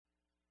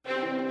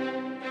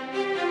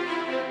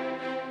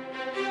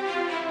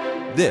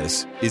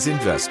This is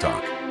Invest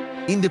Talk.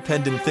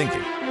 Independent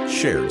thinking,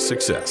 shared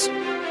success.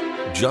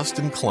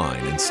 Justin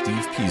Klein and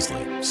Steve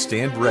Peasley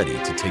stand ready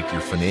to take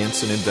your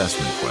finance and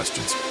investment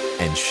questions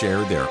and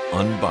share their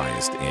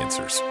unbiased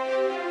answers.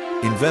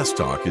 Invest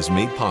Talk is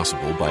made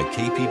possible by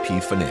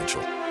KPP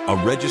Financial,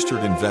 a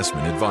registered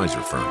investment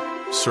advisor firm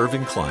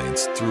serving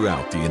clients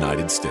throughout the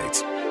United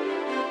States.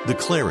 The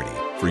clarity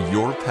for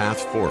your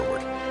path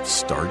forward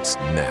starts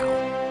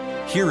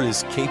now. Here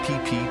is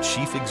KPP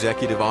Chief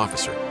Executive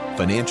Officer,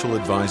 Financial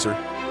Advisor,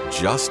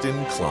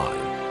 Justin Klein.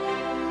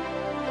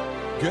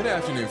 Good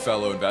afternoon,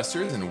 fellow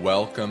investors, and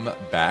welcome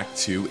back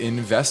to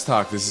Invest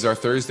Talk. This is our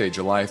Thursday,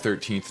 July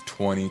 13th,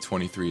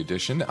 2023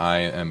 edition. I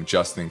am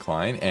Justin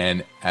Klein,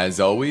 and as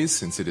always,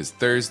 since it is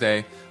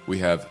Thursday, we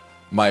have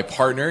my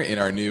partner in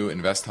our new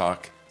Invest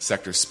Talk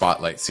Sector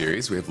Spotlight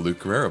series. We have Luke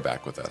Guerrero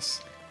back with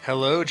us.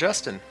 Hello,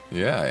 Justin.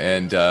 Yeah,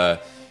 and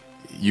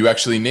you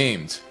actually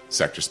named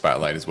Sector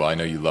Spotlight as well. I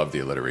know you love the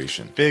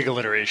alliteration. Big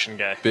alliteration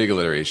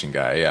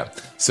guy, yeah.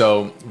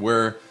 So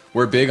we're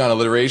big on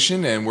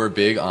alliteration, and we're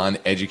big on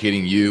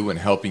educating you and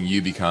helping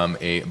you become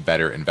a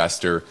better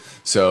investor.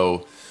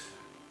 So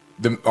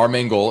our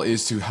main goal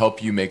is to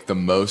help you make the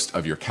most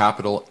of your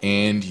capital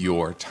and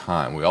your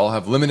time. We all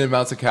have limited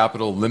amounts of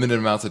capital, limited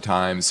amounts of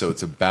time, so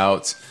it's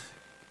about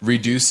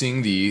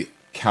reducing the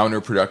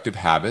counterproductive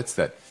habits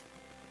that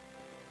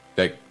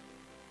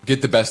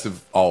get the best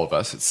of all of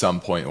us at some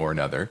point or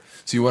another.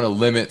 So you want to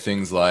limit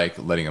things like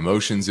letting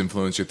emotions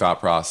influence your thought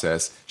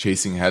process,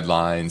 chasing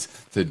headlines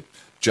to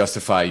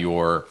justify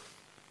your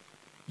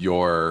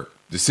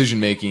decision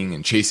making,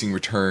 and chasing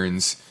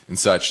returns and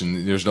such.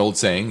 And there's an old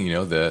saying,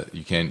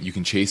 you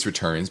can chase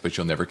returns, but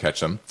you'll never catch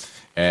them.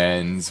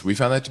 And we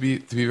found that to be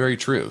very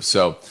true.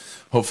 So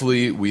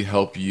hopefully we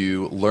help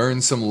you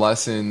learn some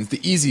lessons the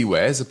easy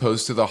way as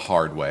opposed to the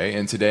hard way.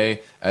 And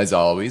today, as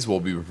always, we'll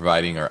be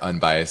providing our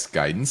unbiased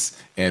guidance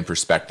and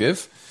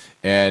perspective.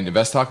 And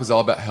Invest Talk is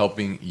all about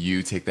helping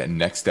you take that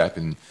next step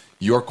in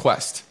your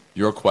quest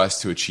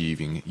to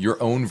achieving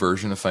your own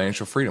version of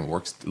financial freedom.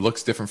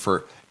 Looks different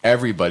for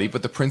everybody,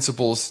 but the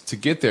principles to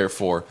get there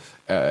for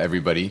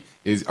everybody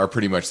are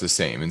pretty much the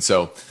same. And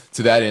so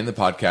to that end, the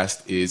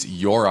podcast is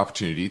your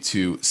opportunity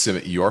to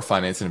submit your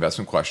finance and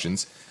investment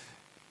questions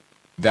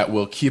that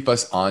will keep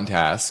us on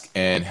task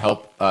and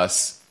help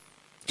us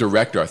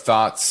direct our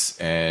thoughts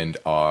and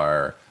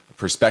our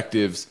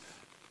perspectives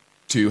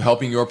to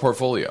helping your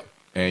portfolio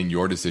and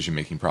your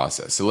decision-making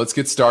process. So let's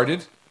get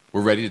started.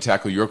 We're ready to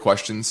tackle your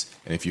questions.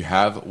 And if you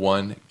have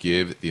one,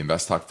 give the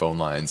Invest Talk phone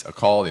lines a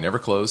call. They never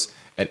close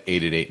at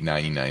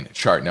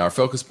 888-99-CHART. Now, our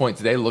focus point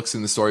today looks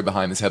in the story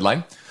behind this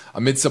headline.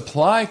 Amid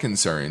supply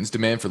concerns,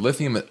 demand for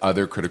lithium and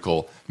other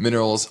critical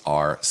minerals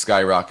are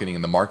skyrocketing,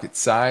 and the market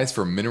size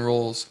for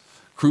minerals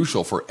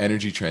crucial for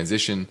energy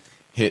transition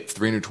hit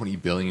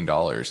 $320 billion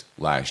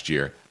last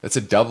year. That's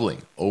a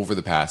doubling over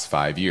the past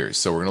 5 years.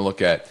 So we're going to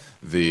look at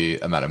the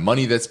amount of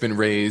money that's been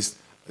raised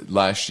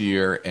last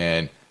year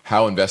and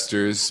how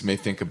investors may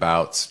think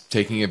about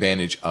taking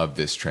advantage of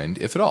this trend,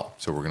 if at all.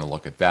 So we're going to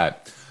look at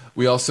that.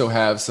 We also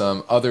have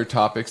some other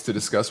topics to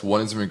discuss.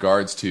 One is in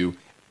regards to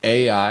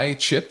AI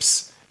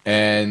chips.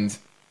 And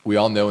we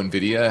all know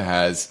NVIDIA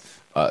has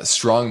a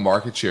strong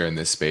market share in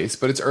this space,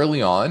 but it's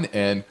early on,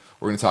 and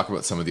we're going to talk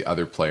about some of the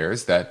other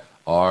players that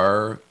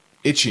are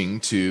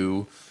itching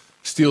to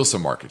steal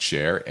some market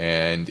share.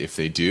 And if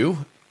they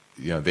do,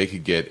 they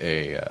could get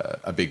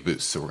a big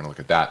boost. So we're going to look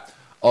at that.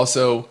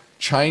 Also,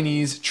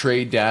 Chinese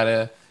trade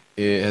data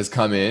has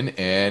come in,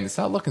 and it's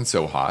not looking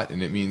so hot,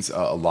 and it means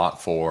a lot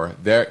for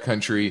their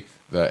country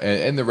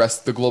and the rest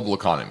of the global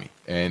economy.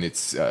 And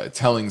it's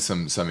telling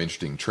some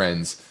interesting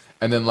trends.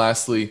 And then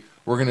lastly,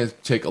 we're going to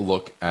take a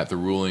look at the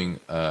ruling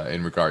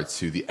in regards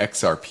to the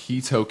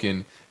XRP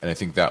token, and I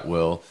think that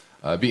will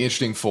be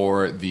interesting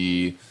for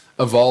the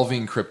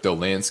evolving crypto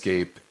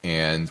landscape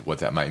and what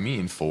that might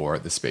mean for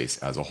the space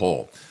as a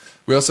whole.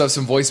 We also have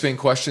some voice bank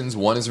questions.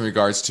 One is in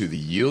regards to the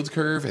yield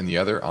curve and the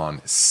other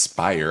on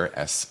Spire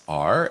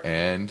SR.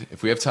 And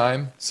if we have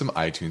time, some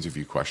iTunes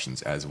review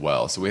questions as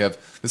well. So we have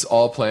this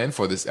all planned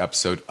for this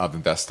episode of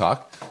Invest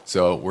Talk.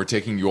 So we're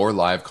taking your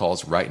live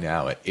calls right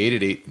now at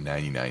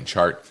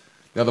 888-99-CHART.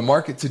 Now the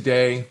market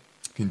today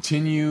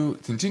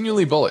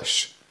continually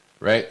bullish,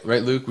 right,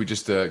 Luke? We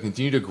just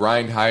continue to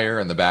grind higher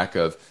on the back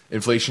of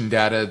inflation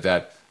data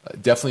that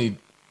definitely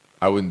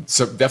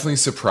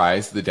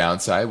surprise the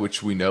downside,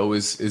 which we know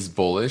is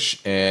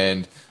bullish,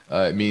 and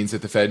it means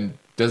that the Fed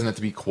doesn't have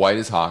to be quite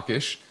as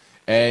hawkish.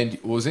 And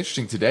what was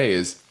interesting today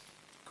is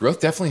growth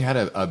definitely had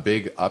a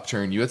big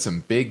upturn. You had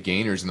some big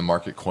gainers in the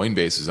market.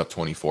 Coinbase was up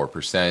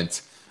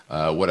 24%.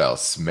 What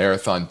else?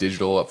 Marathon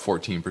Digital up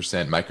 14%.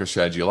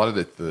 MicroStrategy, a lot of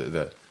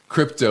the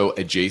crypto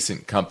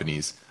adjacent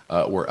companies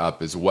were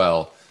up as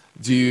well.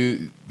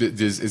 Is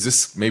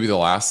this maybe the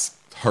last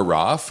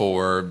hurrah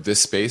for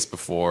this space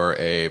before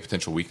a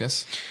potential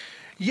weakness?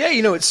 Yeah,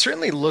 it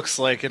certainly looks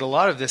like it. A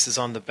lot of this is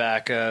on the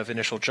back of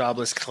initial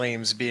jobless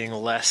claims being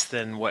less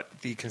than what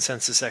the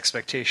consensus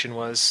expectation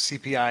was,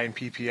 CPI and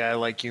PPI,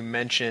 like you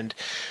mentioned.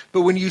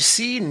 But when you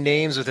see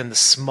names within the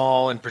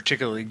small and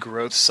particularly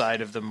growth side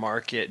of the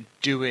market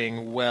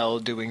doing well,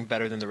 doing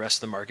better than the rest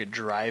of the market,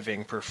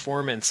 driving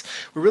performance,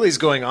 what really is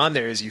going on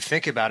there as you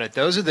think about it,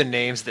 those are the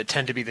names that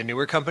tend to be the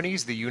newer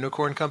companies, the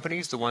unicorn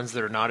companies, the ones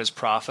that are not as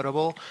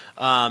profitable.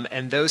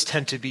 And those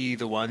tend to be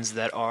the ones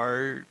that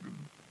are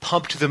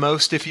pumped the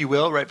most, if you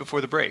will, right before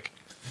the break.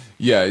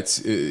 Yeah,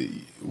 it's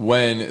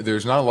when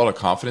there's not a lot of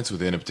confidence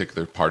within a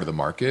particular part of the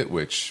market,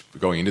 which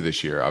going into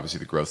this year, obviously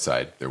the growth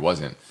side, there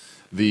wasn't.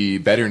 The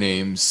better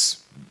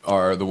names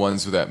are the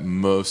ones that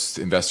most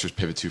investors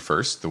pivot to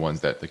first, the ones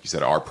that, like you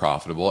said, are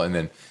profitable. And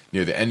then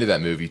near the end of that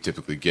move, you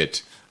typically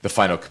get the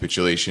final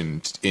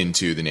capitulation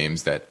into the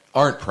names that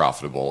aren't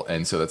profitable.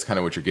 And so that's kind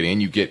of what you're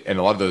getting. And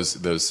a lot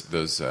of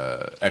those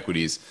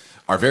equities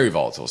are very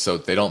volatile. So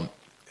they don't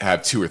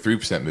have 2 or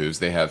 3% moves.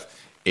 They have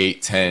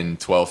 8, 10,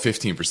 12,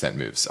 15%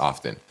 moves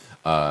often.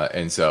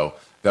 And so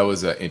that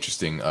was an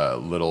interesting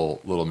little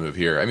move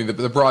here. I mean,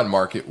 the broad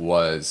market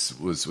was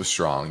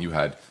strong. You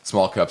had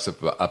small caps up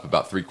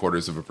about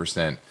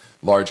 0.75%.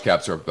 Large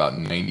caps are up about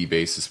 90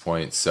 basis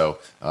points. So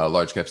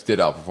large caps did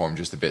outperform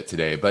just a bit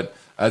today. But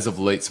as of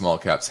late, small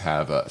caps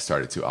have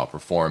started to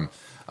outperform.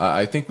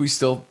 I think we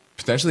still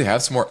potentially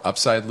have some more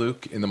upside,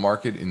 Luke, in the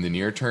market in the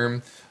near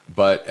term.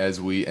 But as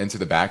we enter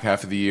the back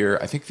half of the year,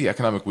 I think the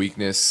economic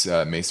weakness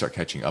may start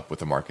catching up with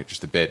the market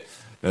just a bit.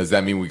 Now, does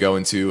that mean we go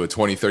into a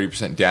 20,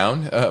 30%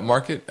 down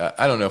market?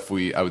 I don't know if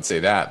I would say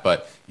that,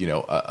 but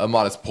a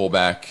modest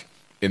pullback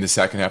in the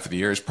second half of the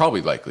year is probably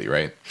likely,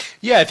 right?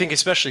 Yeah, I think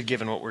especially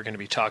given what we're going to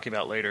be talking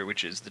about later,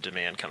 which is the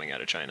demand coming out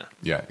of China.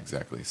 Yeah,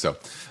 exactly. So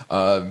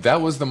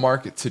that was the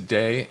market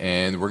today,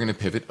 and we're going to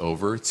pivot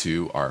over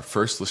to our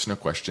first listener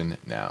question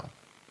now.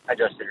 Hi,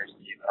 Justin and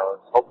Steve. I was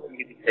hoping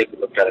you could take a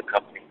look at a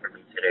company for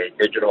me today,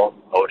 Digital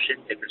Ocean,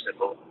 ticker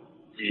symbol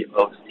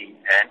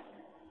DOCN.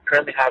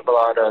 Currently have a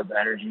lot of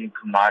energy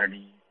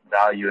commodity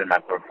value in my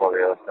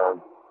portfolio,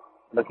 so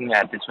looking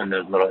at this one, it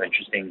was a little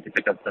interesting to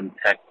pick up some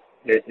tech.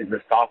 It is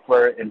a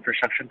software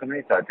infrastructure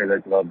company, so I figured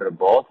it's a little bit of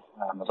both.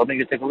 I was hoping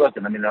you could take a look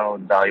and let me know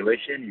the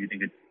valuation. You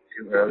think it's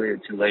too early or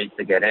too late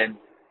to get in?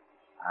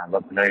 I'd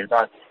love to know your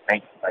thoughts.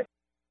 Thanks. Bye.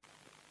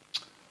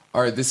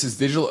 All right, this is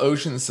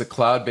DigitalOcean. This is a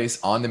cloud-based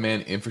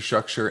on-demand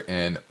infrastructure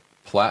and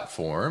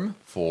platform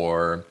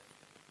for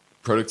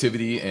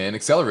productivity and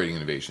accelerating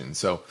innovation.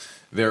 So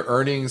their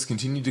earnings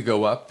continue to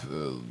go up,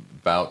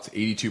 about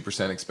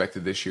 82%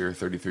 expected this year,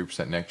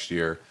 33% next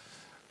year.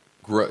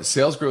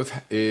 Sales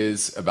growth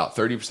is about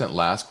 30%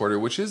 last quarter,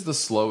 which is the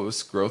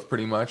slowest growth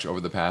pretty much over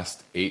the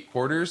past 8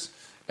 quarters.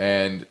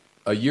 And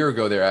a year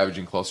ago, they're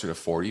averaging closer to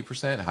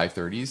 40%, high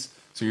 30s.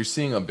 So you're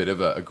seeing a bit of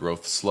a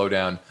growth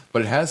slowdown,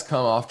 but it has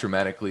come off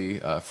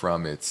dramatically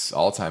from its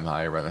all-time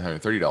high, around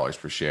 $130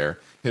 per share.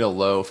 Hit a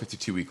low,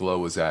 52-week low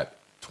was at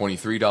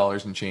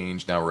 $23 and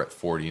change. Now we're at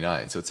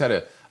 $49. So it's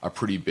had a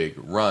pretty big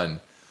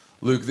run.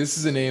 Luke, this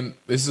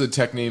is a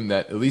tech name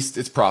that at least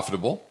it's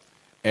profitable.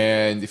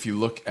 And if you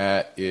look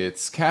at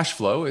its cash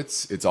flow,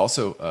 it's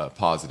also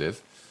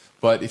positive.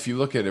 But if you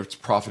look at its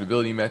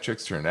profitability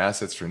metrics, return on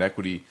assets, return on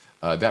equity,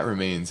 that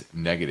remains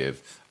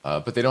negative.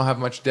 But they don't have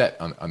much debt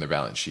on their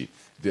balance sheet.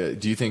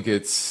 Do you think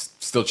it's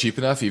still cheap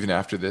enough even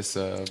after this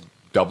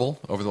double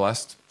over the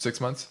last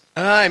 6 months?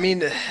 I mean,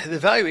 the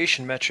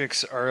valuation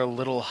metrics are a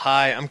little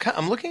high.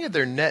 I'm looking at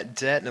their net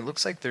debt, and it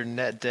looks like their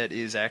net debt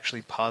is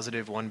actually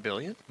positive $1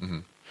 billion.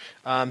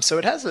 Mm-hmm. So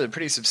it has a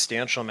pretty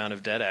substantial amount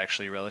of debt,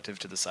 actually, relative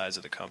to the size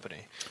of the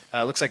company.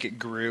 It looks like it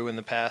grew in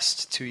the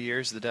past 2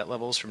 years, the debt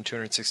levels, from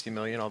 $260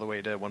 million all the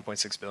way to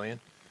 $1.6 billion.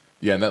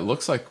 Yeah, and that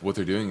looks like what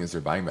they're doing is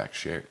they're buying back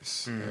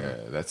shares.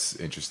 That's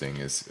interesting.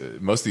 Is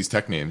most of these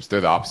tech names,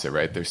 they're the opposite,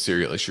 right? They're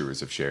serial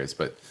issuers of shares,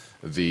 but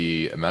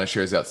the amount of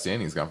shares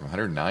outstanding has gone from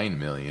 109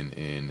 million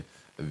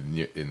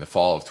in the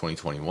fall of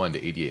 2021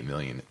 to 88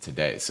 million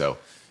today. So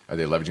are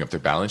they leveraging up their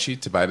balance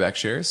sheet to buy back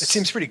shares? It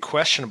seems pretty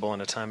questionable in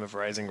a time of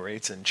rising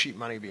rates and cheap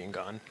money being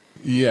gone.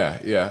 Yeah,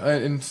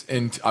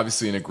 and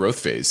obviously in a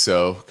growth phase.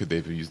 So could they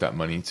use that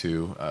money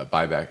to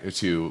buy back,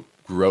 to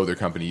grow their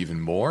company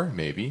even more?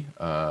 Maybe,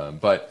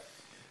 but.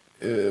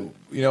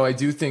 I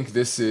do think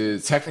this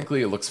is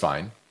technically it looks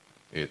fine.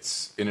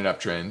 It's in an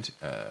uptrend.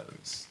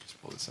 Let's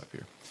just pull this up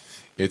here.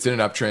 It's in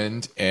an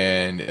uptrend,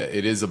 and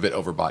it is a bit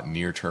overbought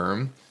near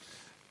term.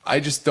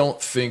 I just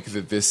don't think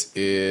that this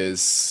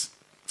is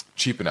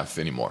cheap enough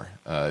anymore.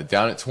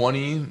 Down at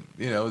 20,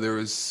 there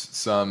was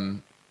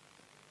some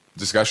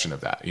discussion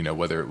of that.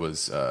 Whether it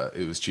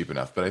was cheap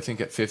enough. But I think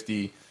at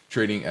 50,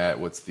 trading at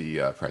what's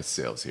the price of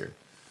sales here?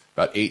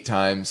 About 8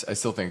 times. I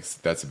still think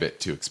that's a bit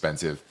too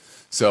expensive.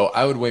 So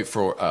I would wait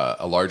for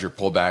a larger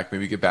pullback,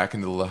 maybe get back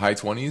into the high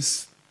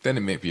 20s. Then it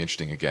may be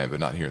interesting again, but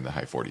not here in the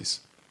high 40s.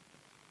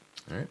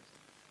 All right.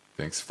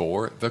 Thanks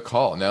for the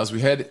call. Now, as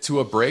we head to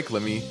a break,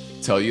 let me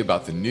tell you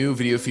about the new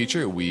video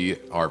feature we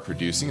are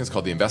producing. It's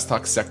called the Invest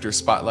Talk Sector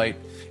Spotlight.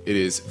 It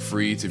is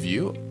free to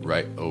view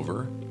right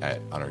over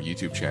on our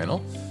YouTube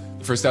channel.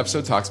 The first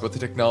episode talks about the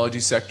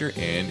technology sector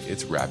and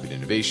its rapid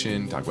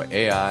innovation, talk about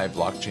AI,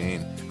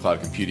 blockchain,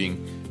 cloud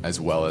computing, as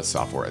well as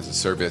software as a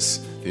service.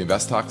 The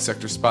Invest Talk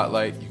Sector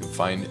Spotlight you can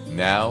find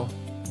now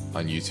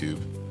on YouTube.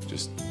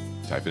 Just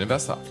type in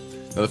Invest Talk.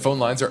 Now the phone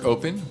lines are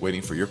open,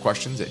 waiting for your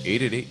questions at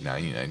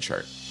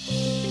 888-99-CHART.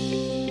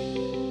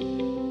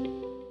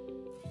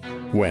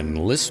 When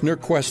listener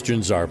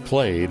questions are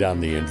played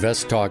on the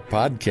Invest Talk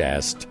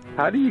podcast,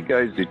 how do you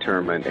guys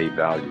determine a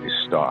value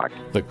stock?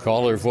 The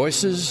caller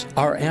voices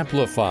are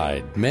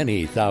amplified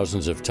many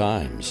thousands of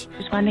times.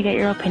 Just wanted to get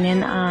your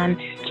opinion on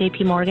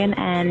JP Morgan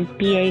and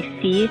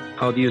BAC.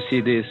 How do you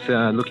see this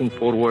looking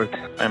forward?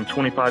 I'm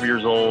 25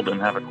 years old and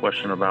have a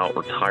question about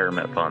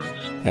retirement funds.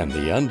 And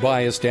the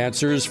unbiased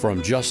answers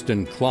from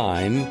Justin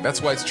Klein.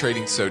 That's why it's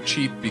trading so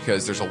cheap,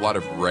 because there's a lot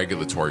of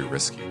regulatory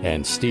risk.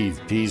 And Steve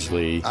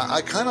Peasley.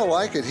 I kind of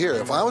like it here.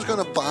 If I was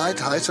going to buy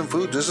Tyson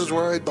Foods, this is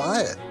where I'd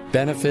buy it.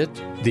 Benefit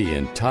the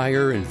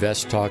entire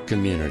Invest Talk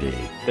community.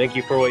 Thank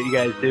you for what you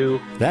guys do.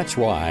 That's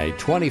why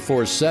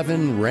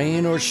 24/7,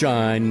 rain or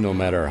shine, no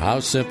matter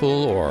how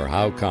simple or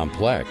how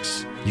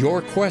complex,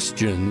 your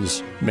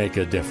questions make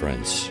a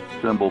difference.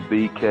 Symbol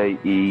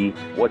BKE.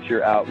 What's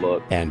your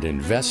outlook? And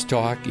Invest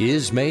Talk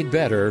is made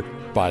better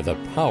by the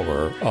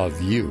power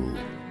of you.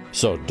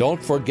 So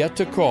don't forget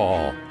to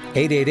call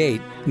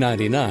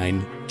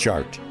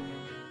 888-99-CHART.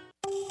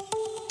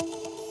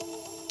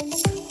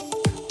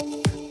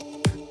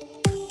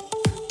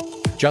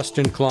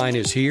 Justin Klein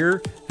is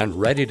here and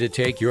ready to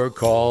take your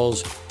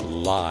calls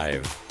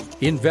live.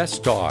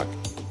 Invest Talk,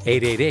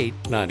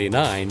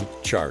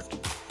 888-99-CHART.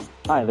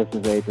 Hi, this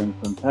is Adrian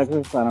from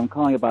Texas, and I'm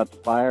calling about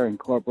Spire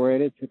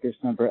Incorporated, ticker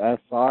symbol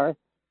SR.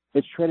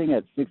 It's trading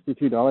at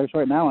 $62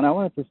 right now, and I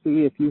wanted to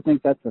see if you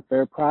think that's a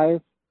fair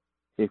price,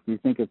 if you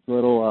think it's a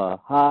little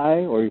high,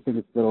 or you think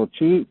it's a little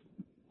cheap,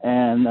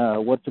 and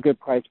what's a good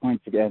price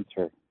point to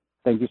enter.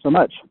 Thank you so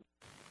much.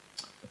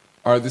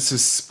 All right, this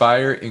is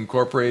Spire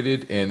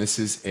Incorporated, and this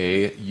is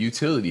a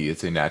utility.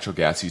 It's a natural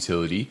gas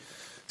utility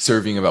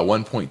serving about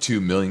 1.2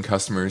 million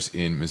customers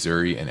in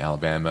Missouri and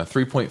Alabama,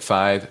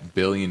 $3.5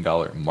 billion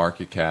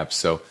market cap.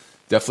 So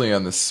definitely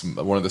on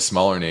one of the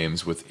smaller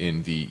names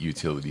within the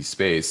utility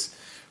space.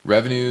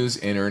 Revenues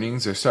and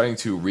earnings are starting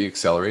to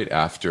reaccelerate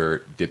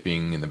after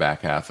dipping in the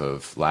back half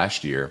of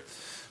last year.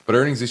 But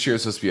earnings this year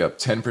is supposed to be up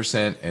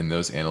 10%, and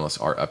those analysts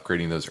are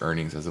upgrading those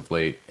earnings as of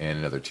late, and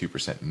another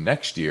 2%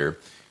 next year.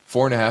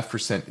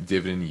 4.5%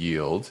 dividend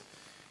yield,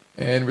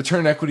 and return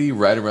on equity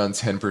right around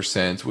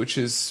 10%, which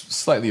is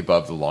slightly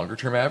above the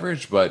longer-term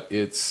average, but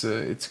it's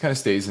kind of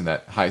stays in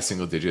that high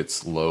single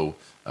digits, low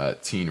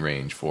teen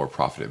range for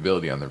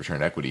profitability on the return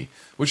on equity,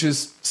 which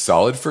is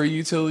solid for a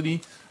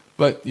utility.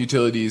 But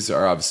utilities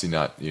are obviously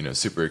not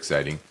super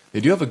exciting.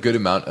 They do have a good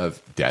amount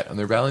of debt on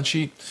their balance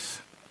sheet.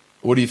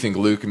 What do you think,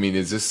 Luke? I mean,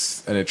 is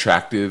this an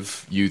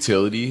attractive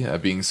utility,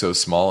 being so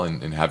small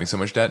and having so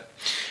much debt?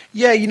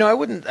 Yeah, I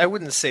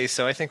wouldn't say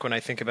so. I think when I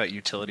think about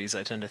utilities,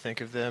 I tend to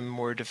think of them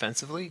more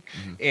defensively.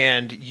 Mm-hmm.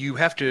 And you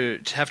have to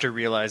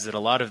realize that a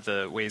lot of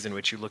the ways in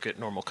which you look at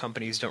normal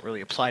companies don't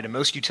really apply to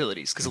most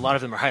utilities, because a lot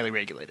of them are highly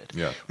regulated,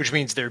 which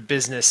means their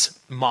business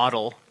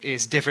model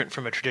is different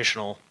from a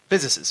traditional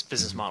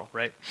business model,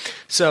 right?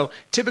 So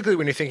typically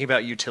when you're thinking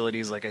about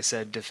utilities, like I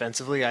said,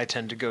 defensively, I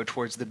tend to go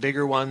towards the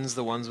bigger ones,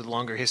 the ones with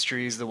longer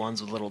histories, the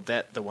ones with little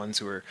debt, the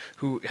ones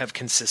who have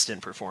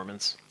consistent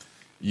performance.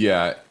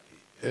 Yeah,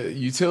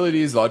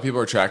 utilities, a lot of people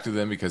are attracted to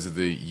them because of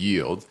the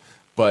yield,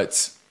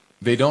 but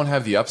they don't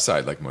have the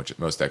upside like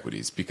most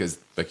equities because,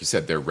 like you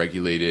said, they're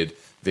regulated.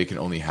 They can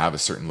only have a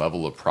certain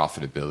level of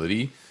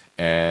profitability,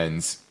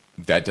 and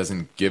that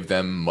doesn't give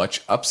them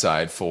much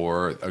upside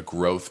for a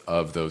growth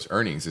of those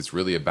earnings. It's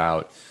really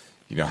about,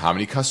 how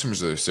many customers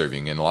they're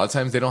serving. And a lot of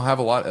times they don't have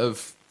a lot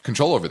of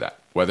control over that,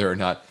 whether or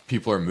not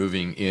people are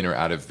moving in or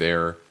out of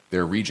their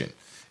region.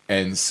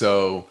 And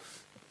so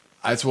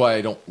that's why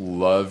I don't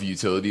love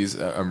utilities.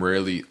 I'm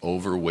rarely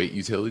overweight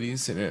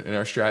utilities in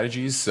our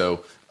strategies.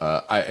 So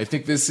I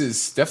think this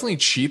is definitely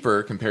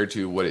cheaper compared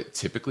to what it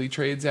typically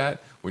trades at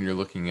when you're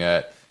looking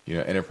at,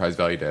 enterprise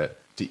value to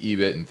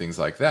EBIT and things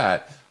like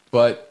that.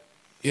 But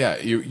yeah,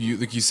 you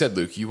like you said,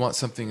 Luke, you want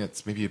something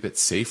that's maybe a bit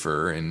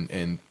safer,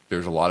 and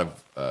there's a lot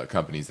of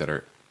companies that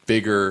are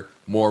bigger,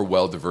 more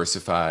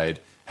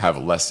well-diversified, have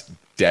less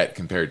debt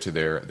compared to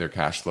their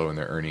cash flow and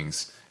their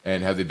earnings,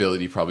 and have the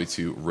ability probably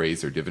to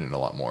raise their dividend a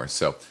lot more.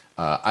 So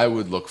I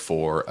would look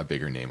for a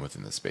bigger name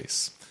within the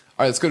space.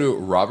 All right, let's go to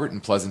Robert in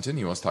Pleasanton.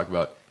 He wants to talk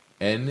about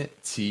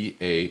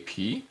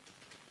NTAP,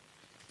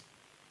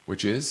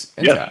 which is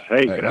NTAP. Yes,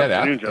 hey, good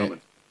afternoon,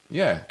 gentlemen.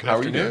 How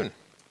are you doing?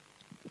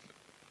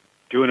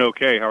 Doing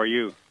okay. How are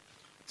you?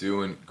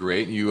 Doing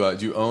great. You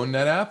do you own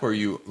NetApp, or are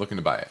you looking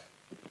to buy it?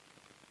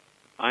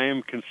 I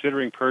am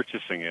considering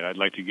purchasing it. I'd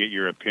like to get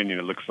your opinion.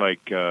 It looks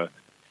like a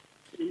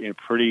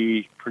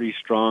pretty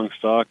strong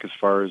stock as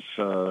far as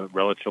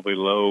relatively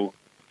low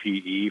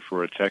PE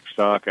for a tech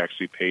stock.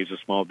 Actually pays a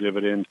small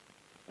dividend.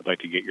 I'd like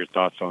to get your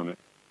thoughts on it.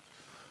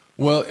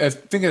 Well, I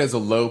think it has a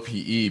low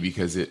PE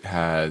because it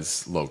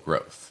has low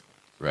growth.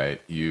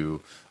 right?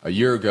 A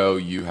year ago,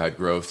 you had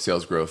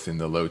sales growth in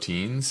the low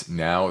teens.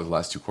 Now, the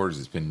last 2 quarters,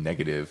 it's been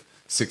negative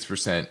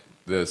 6%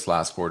 this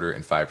last quarter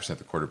and 5%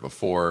 the quarter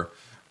before.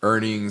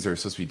 Earnings are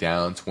supposed to be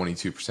down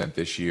 22%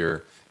 this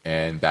year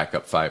and back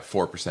up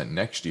 4%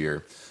 next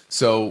year.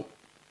 So,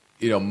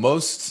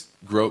 most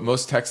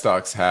tech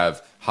stocks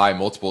have high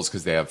multiples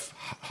because they have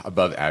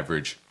above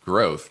average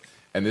growth.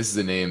 And this is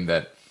a name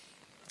that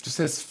just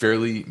has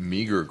fairly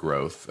meager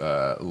growth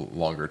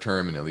longer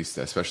term, and at least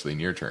especially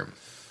near term.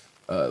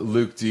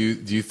 Luke, do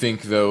you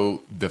think,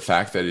 though, the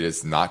fact that it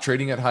is not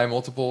trading at high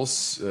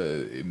multiples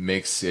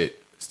makes it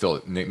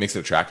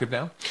attractive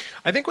now?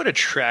 I think what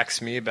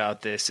attracts me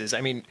about this is,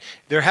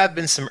 there have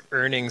been some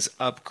earnings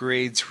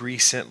upgrades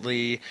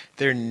recently.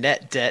 Their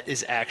net debt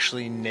is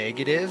actually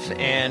negative,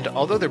 and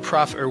although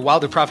while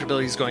their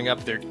profitability is going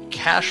up, their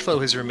cash flow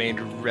has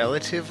remained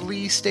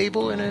relatively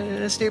stable in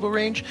a stable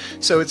range.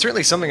 So it's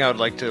certainly something I would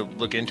like to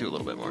look into a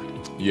little bit more.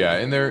 Yeah,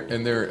 and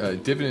their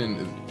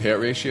dividend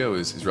payout ratio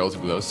is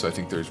relatively low, so I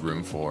think there's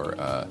room for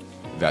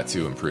that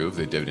to improve,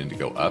 the dividend to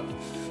go up.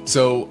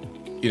 So,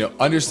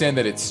 understand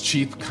that it's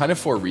cheap kind of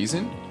for a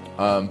reason,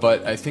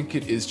 but I think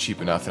it is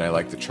cheap enough, and I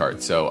like the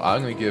chart. So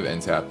I'm going to give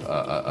NTAP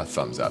a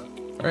thumbs up.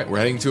 All right, we're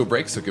heading to a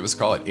break, so give us a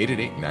call at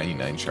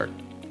 888-99-CHART.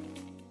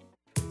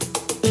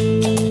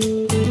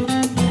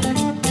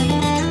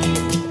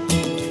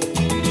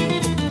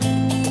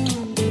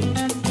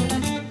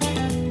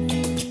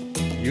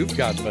 You've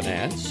got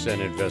finance and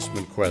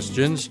investment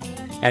questions,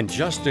 and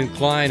Justin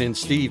Klein and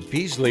Steve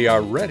Peasley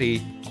are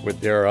ready with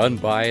their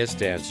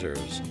unbiased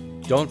answers.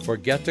 Don't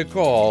forget to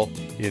call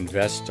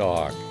Invest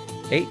Talk,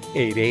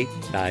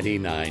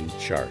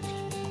 888-99-CHART.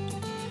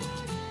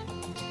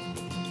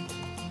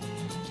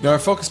 Now, our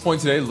focus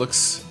point today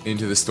looks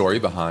into the story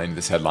behind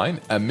this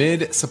headline.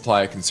 Amid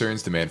supply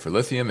concerns, demand for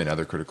lithium and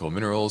other critical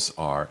minerals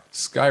are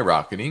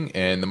skyrocketing,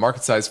 and the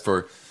market size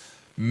for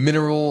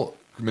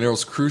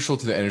minerals crucial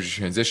to the energy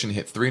transition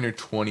hit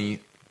 $320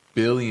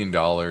 billion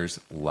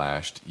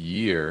last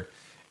year.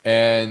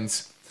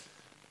 And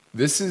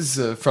this is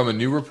from a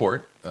new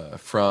report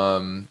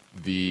from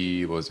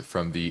the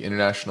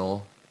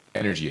International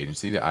Energy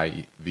Agency, the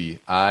IEA.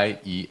 I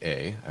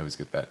always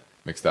get that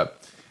mixed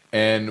up.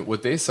 And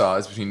what they saw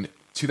is between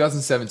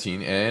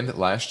 2017 and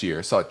last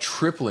year, saw a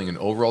tripling in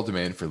overall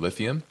demand for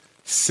lithium,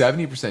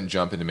 70%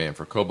 jump in demand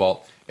for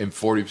cobalt, and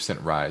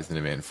 40% rise in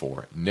demand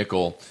for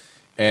nickel.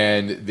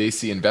 And they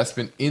see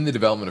investment in the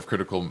development of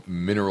critical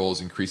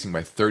minerals increasing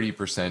by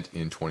 30%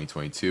 in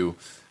 2022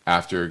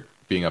 after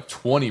being up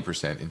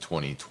 20% in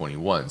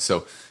 2021.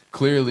 So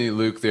clearly,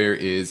 Luke, there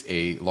is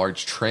a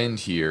large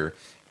trend here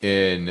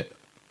in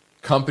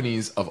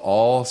companies of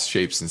all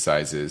shapes and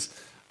sizes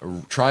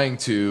trying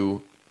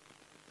to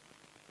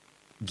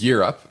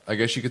gear up, I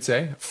guess you could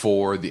say,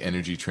 for the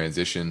energy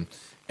transition.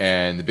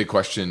 And the big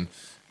question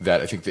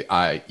that I think the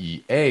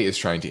IEA is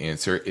trying to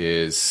answer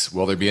is,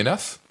 will there be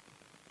enough?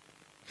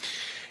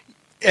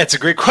 It's a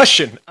great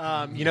question.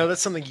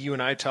 That's something you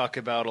and I talk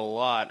about a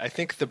lot. I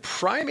think the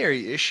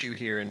primary issue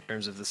here in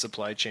terms of the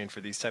supply chain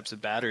for these types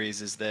of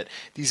batteries is that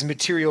these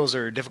materials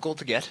are difficult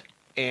to get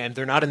and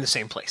they're not in the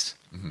same place.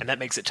 Mm-hmm. And that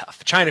makes it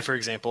tough. China, for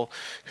example,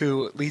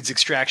 who leads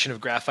extraction of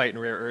graphite and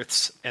rare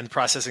earths and the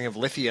processing of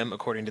lithium,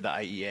 according to the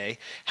IEA,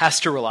 has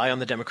to rely on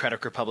the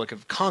Democratic Republic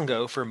of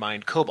Congo for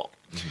mined cobalt.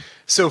 Mm-hmm.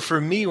 So for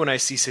me, when I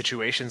see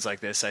situations like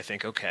this, I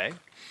think, okay,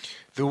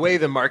 the way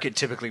the market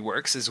typically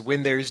works is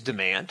when there's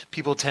demand,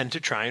 people tend to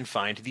try and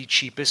find the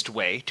cheapest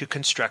way to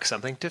construct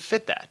something to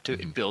fit that, to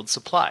build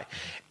supply.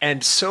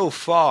 And so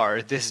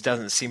far, this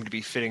doesn't seem to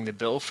be fitting the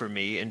bill for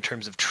me in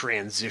terms of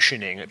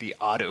transitioning the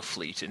auto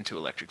fleet into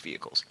electric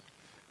vehicles.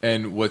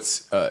 And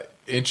what's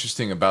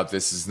interesting about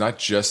this is not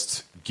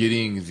just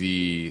getting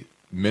the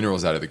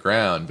minerals out of the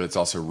ground, but it's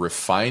also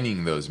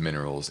refining those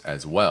minerals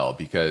as well,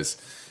 because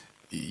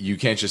you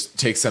can't just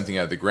take something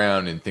out of the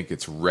ground and think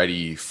it's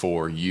ready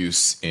for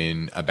use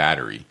in a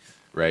battery,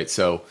 right?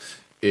 So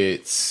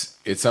it's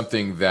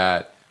something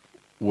that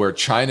where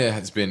China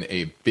has been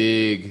a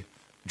big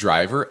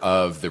driver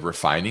of the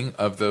refining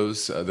of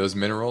those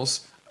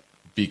minerals,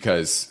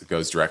 because it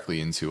goes directly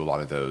into a lot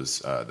of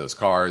those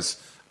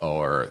cars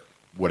or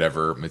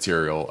whatever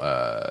material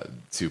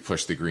to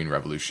push the green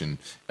revolution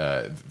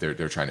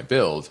they're trying to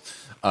build,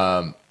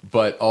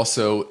 but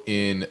also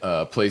in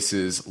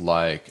places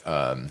like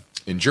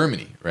in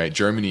Germany, right?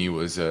 Germany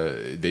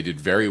they did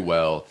very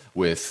well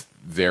with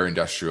their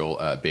industrial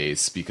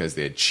base because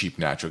they had cheap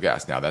natural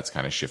gas. Now that's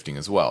kind of shifting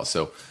as well.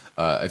 So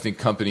I think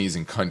companies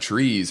and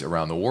countries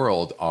around the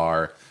world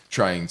are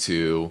trying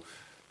to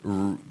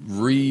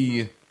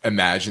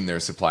reimagine their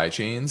supply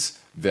chains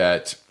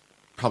that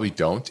probably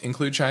don't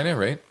include China,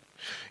 right?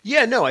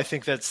 Yeah, no, I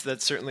think that's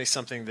certainly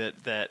something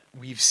that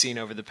we've seen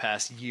over the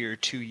past year,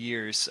 2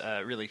 years,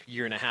 really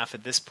year and a half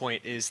at this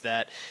point, is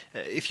that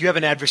if you have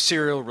an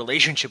adversarial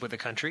relationship with a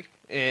country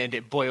and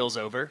it boils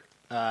over,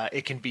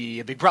 it can be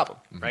a big problem,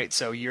 right?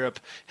 So Europe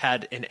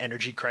had an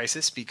energy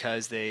crisis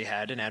because they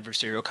had an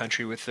adversarial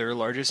country with their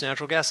largest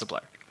natural gas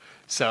supplier.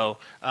 So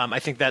I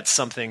think that's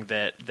something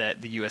that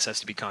the U.S. has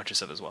to be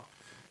conscious of as well.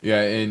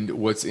 Yeah, and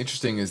what's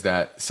interesting is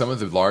that some of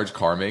the large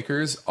car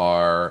makers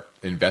are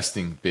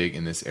investing big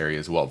in this area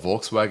as well.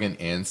 Volkswagen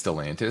and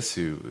Stellantis,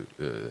 who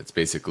it's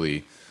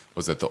basically,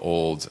 was that the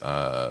old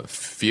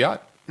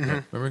Fiat?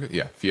 Mm-hmm. Remember?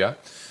 Yeah, Fiat.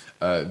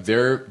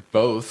 They're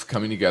both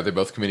coming together,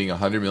 both committing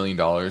 $100 million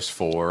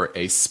for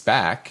a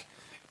SPAC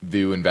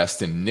to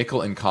invest in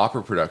nickel and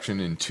copper production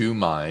in 2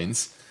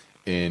 mines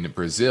in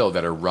Brazil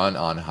that are run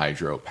on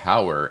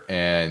hydropower.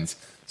 And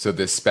so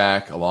this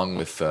SPAC, along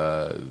with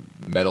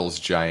metals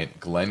giant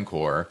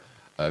Glencore,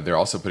 they're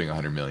also putting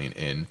 $100 million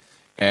in.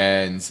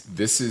 And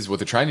this is what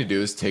they're trying to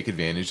do is take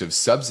advantage of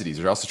subsidies.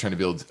 They're also trying to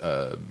build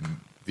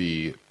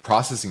the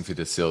processing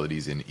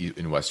facilities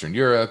in Western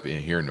Europe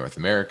and here in North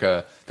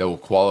America that will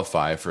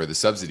qualify for the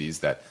subsidies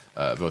that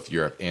both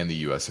Europe and the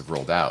U.S. have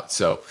rolled out.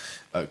 So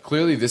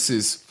clearly this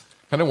is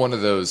kind of one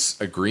of those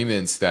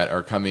agreements that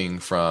are coming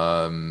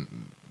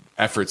from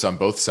efforts on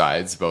both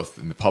sides, both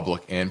in the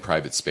public and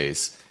private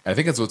space. And I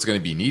think that's what's going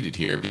to be needed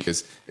here,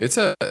 because it's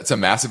a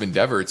massive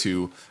endeavor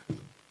to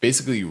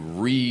basically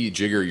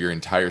rejigger your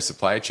entire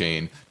supply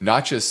chain,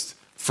 not just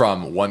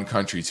from one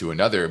country to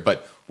another,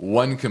 but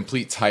one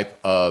complete type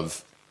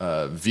of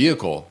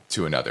vehicle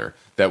to another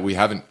that we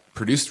haven't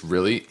produced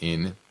really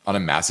on a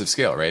massive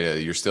scale, right? I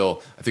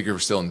think you're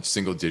still in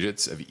single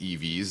digits of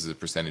EVs as a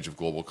percentage of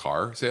global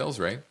car sales,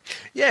 right?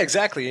 Yeah,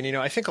 exactly. And,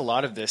 I think a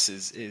lot of this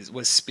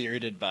was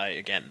spirited by,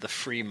 again, the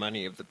free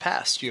money of the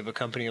past. You have a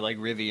company like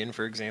Rivian,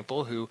 for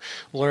example, who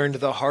learned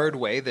the hard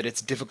way that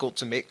it's difficult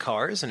to make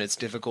cars and it's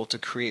difficult to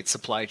create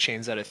supply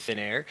chains out of thin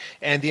air.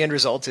 And the end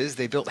result is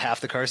they built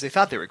half the cars they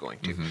thought they were going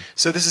to. Mm-hmm.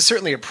 So this is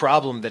certainly a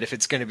problem that if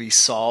it's going to be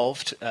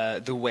solved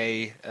the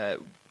way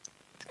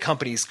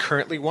companies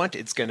currently want,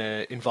 it's going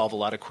to involve a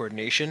lot of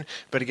coordination.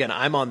 But again,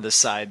 I'm on the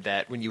side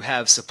that when you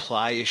have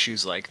supply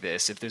issues like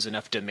this, if there's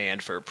enough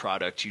demand for a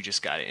product, you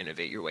just got to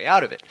innovate your way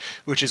out of it,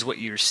 which is what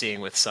you're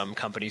seeing with some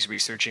companies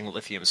researching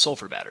lithium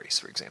sulfur batteries,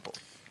 for example.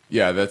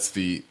 Yeah, that's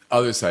the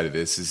other side of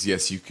this is,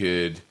 yes, you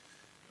could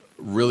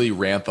really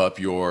ramp up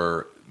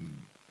your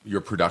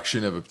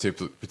production of a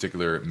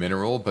particular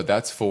mineral, but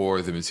that's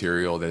for the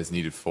material that is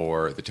needed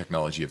for the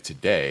technology of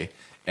today.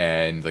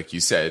 And like you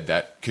said,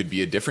 that could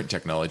be a different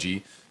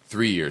technology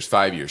 3 years,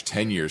 5 years,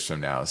 10 years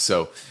from now.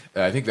 So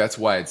I think that's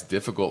why it's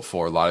difficult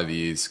for a lot of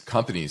these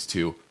companies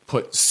to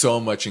put so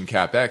much in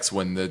CapEx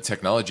when the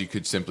technology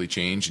could simply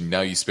change. And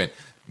now you spent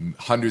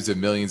hundreds of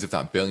millions, if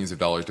not billions of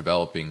dollars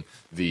developing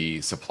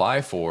the supply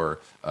for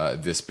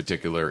this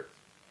particular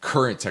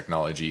current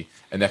technology,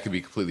 and that could be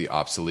completely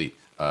obsolete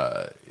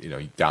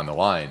down the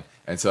line.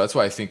 And so that's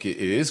why I think it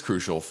is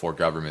crucial for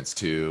governments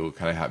to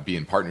kind of be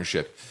in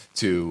partnership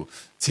to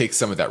take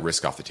some of that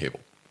risk off the table.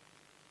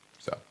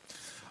 So,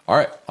 all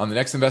right, on the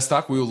next Invest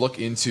Talk, we will look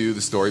into the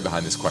story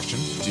behind this question.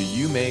 Do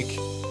you make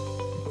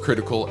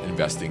critical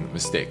investing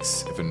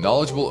mistakes? If a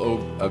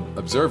knowledgeable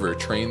observer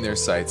trained their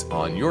sights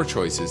on your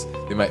choices,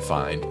 they might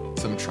find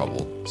some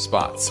trouble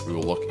spots. We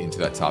will look into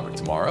that topic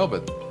tomorrow,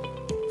 but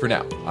for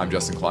now, I'm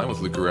Justin Klein with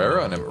Lou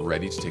Guerrero, and I'm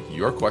ready to take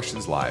your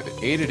questions live at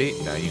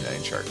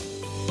 888-99-CHART.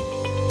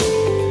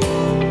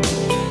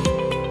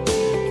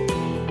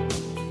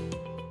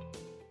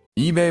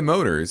 eBay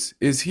Motors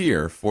is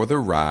here for the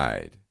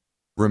ride.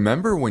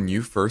 Remember when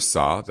you first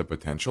saw the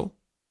potential?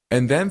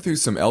 And then through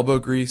some elbow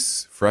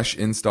grease, fresh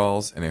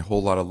installs, and a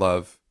whole lot of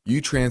love,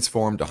 you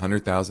transformed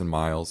 100,000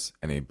 miles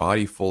and a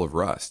body full of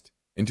rust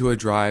into a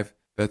drive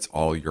that's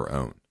all your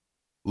own.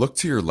 Look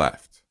to your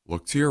left.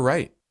 Look to your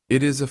right.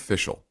 It is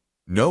official.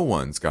 No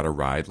one's got a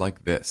ride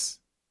like this.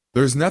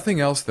 There's nothing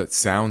else that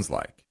sounds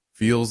like,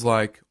 feels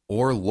like,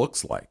 or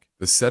looks like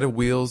the set of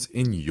wheels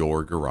in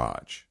your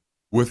garage.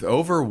 With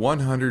over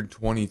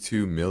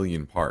 122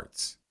 million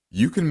parts,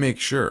 you can make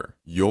sure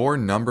your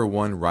number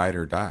one ride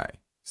or die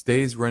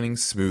stays running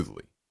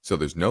smoothly, so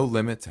there's no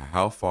limit to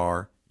how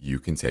far you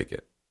can take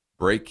it.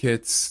 Brake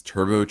kits,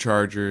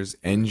 turbochargers,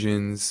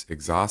 engines,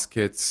 exhaust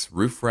kits,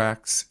 roof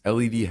racks,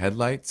 LED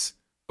headlights,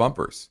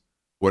 bumpers,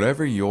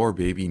 whatever your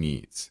baby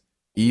needs,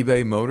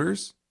 eBay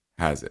Motors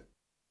has it.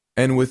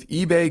 And with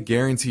eBay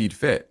Guaranteed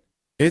Fit,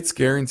 it's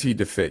guaranteed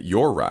to fit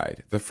your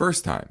ride the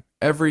first time,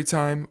 every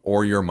time,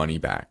 or your money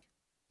back.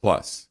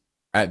 Plus,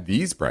 at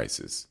these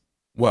prices,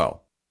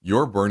 well,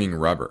 you're burning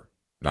rubber,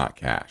 not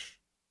cash.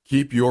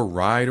 Keep your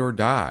ride or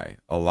die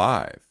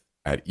alive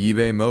at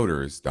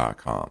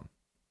ebaymotors.com.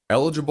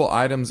 Eligible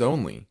items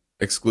only.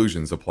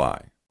 Exclusions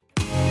apply.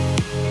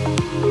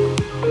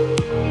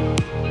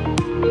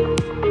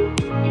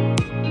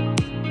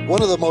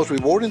 One of the most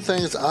rewarding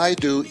things I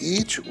do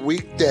each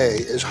weekday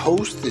is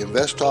host the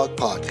Invest Talk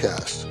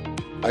podcast.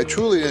 I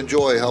truly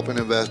enjoy helping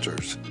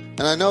investors,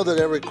 and I know that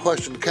every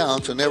question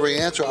counts and every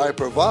answer I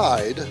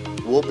provide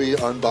will be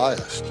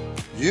unbiased.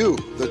 You,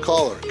 the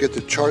caller, get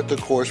to chart the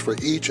course for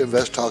each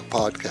Invest Talk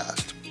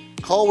podcast.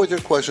 Call with your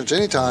questions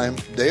anytime,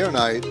 day or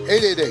night,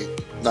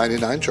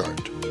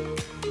 888-99-CHART.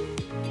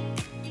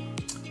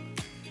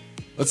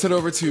 Let's head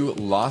over to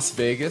Las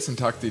Vegas and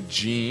talk to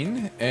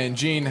Gene. And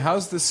Gene,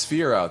 how's the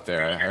Sphere out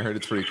there? I heard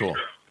it's pretty cool.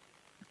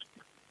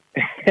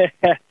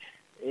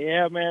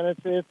 Yeah, man,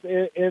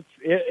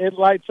 it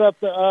lights up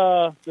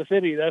the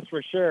city. That's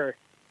for sure.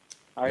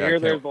 I hear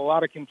there's a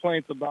lot of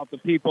complaints about the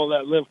people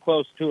that live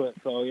close to it.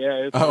 So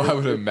yeah, I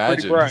would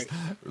imagine. Pretty bright.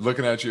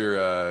 Looking out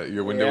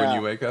your window when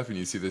you wake up and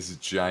you see this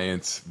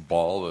giant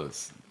ball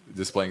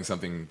displaying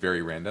something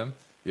very random.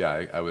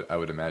 Yeah, I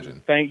would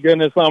imagine. Thank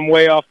goodness I'm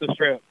way off the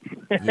strip.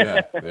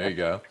 Yeah, there you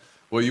go.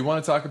 Well, you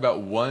want to talk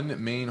about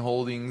One Main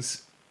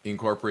Holdings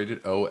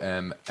Incorporated,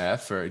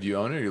 OMF, or do you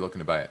own it or are you looking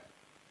to buy it?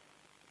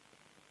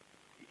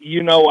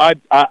 You know,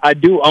 I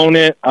do own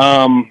it.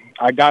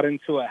 I got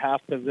into a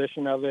half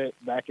position of it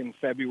back in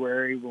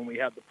February when we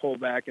had the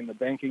pullback in the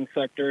banking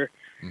sector.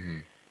 Mm-hmm.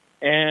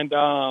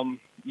 And,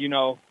 you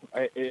know,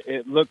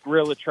 it looked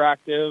real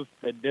attractive.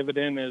 The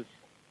dividend is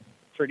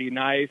pretty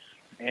nice.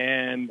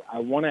 And I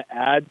want to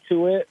add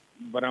to it,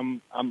 but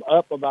I'm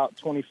up about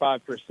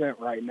 25%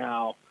 right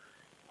now.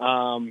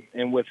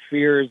 And with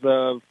fears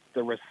of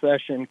the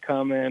recession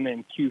coming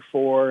in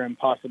Q4 and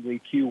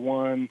possibly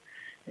Q1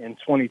 in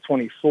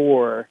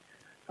 2024,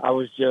 I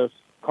was just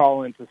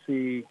calling to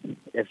see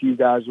if you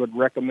guys would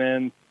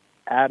recommend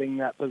adding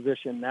that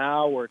position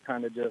now or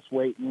kind of just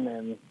waiting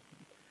and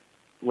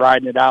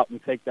riding it out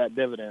and take that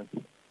dividend.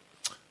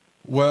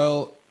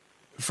 Well,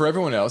 for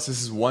everyone else,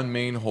 this is One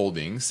Main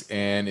Holdings,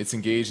 and it's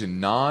engaged in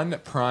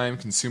non-prime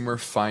consumer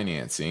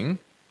financing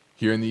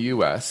here in the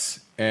U.S.,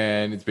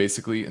 and it's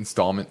basically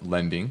installment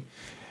lending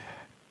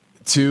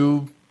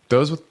to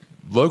those with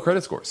low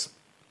credit scores.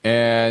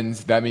 And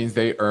that means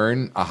they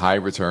earn a high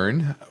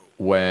return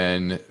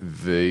when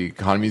the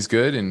economy's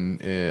good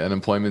and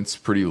unemployment's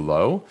pretty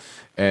low.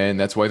 And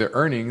that's why their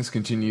earnings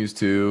continues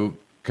to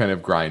kind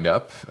of grind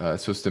up.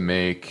 It's supposed to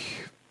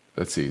make,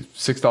 let's see,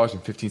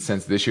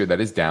 $6.15 this year.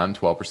 That is down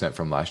 12%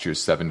 from last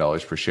year's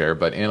 $7 per share.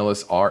 But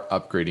analysts are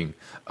upgrading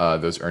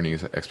those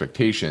earnings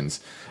expectations.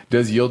 It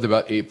does yield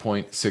about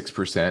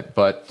 8.6%.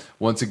 But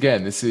once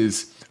again, this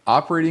is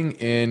operating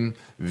in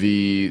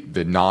the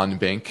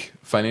non-bank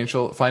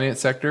finance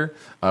sector,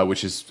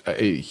 which is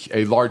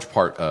a large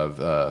part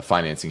of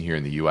financing here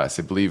in the U.S.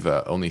 I believe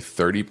only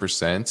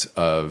 30%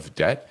 of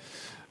debt,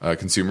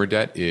 consumer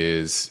debt,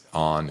 is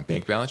on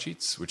bank balance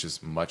sheets, which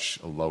is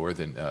much lower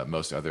than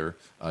most other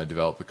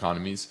developed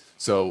economies.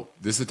 So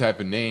this is the type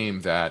of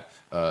name that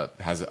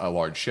has a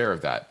large share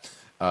of that.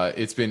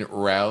 It's been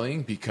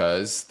rallying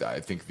because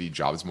I think the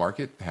jobs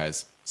market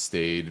has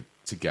stayed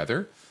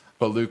together.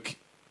 But Luke,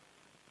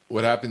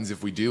 what happens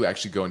if we do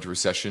actually go into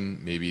recession,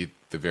 maybe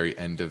the very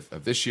end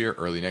of this year,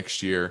 early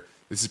next year?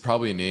 This is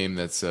probably a name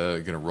that's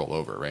going to roll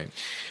over, right?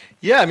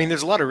 Yeah, I mean,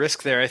 there's a lot of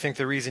risk there. I think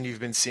the reason you've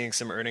been seeing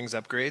some earnings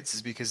upgrades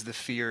is because the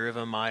fear of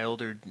a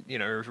mild or,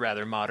 or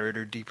rather moderate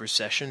or deep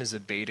recession is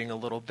abating a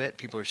little bit.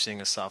 People are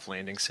seeing a soft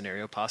landing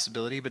scenario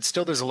possibility, but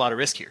still there's a lot of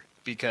risk here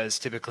because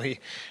typically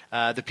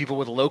the people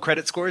with low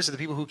credit scores are the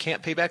people who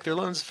can't pay back their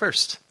loans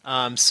first.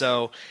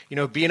 So,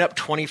 being up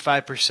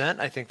 25%,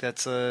 I think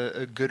that's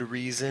a good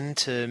reason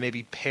to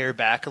maybe pare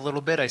back a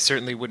little bit. I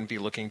certainly wouldn't be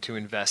looking to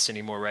invest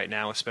anymore right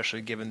now,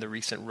 especially given the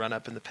recent run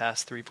up in the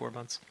past 3-4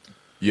 months.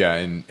 Yeah,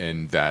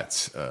 and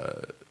that's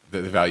the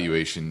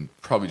valuation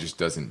probably just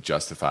doesn't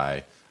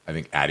justify, I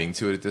think, adding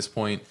to it at this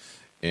point.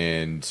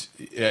 And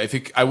I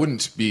think I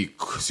wouldn't be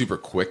super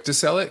quick to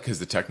sell it because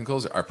the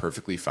technicals are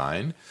perfectly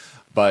fine.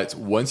 But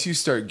once you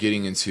start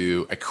getting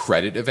into a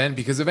credit event,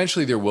 because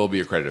eventually there will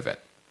be a credit event.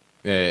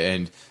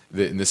 And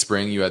in the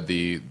spring, you had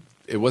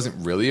it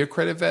wasn't really a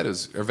credit event.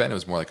 It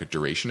was more like a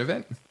duration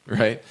event,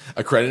 right?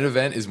 A credit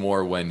event is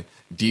more when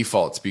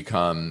defaults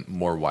become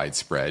more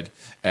widespread.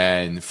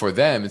 And for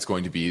them, it's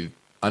going to be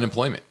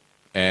unemployment.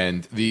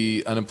 And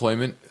the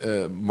unemployment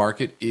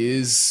market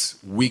is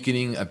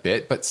weakening a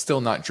bit, but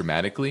still not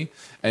dramatically.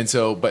 And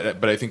so,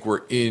 but I think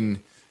we're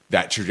in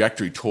that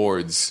trajectory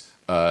towards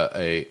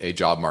a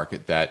job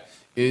market that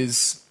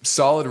is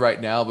solid right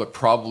now, but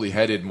probably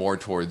headed more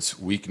towards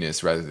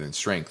weakness rather than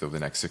strength over the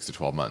next 6 to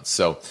 12 months.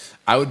 So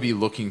I would be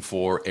looking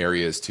for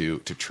areas to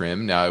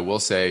trim. Now, I will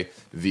say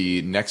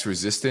the next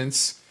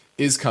resistance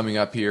is coming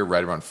up here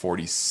right around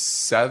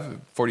 $47,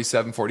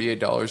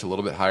 $48, a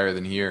little bit higher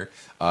than here.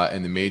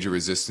 And the major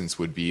resistance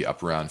would be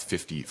up around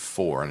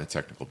 $54 on a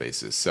technical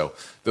basis. So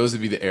those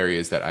would be the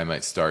areas that I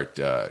might start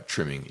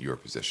trimming your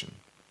position.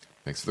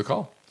 Thanks for the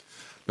call.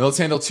 Now let's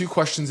handle 2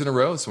 questions in a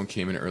row. This one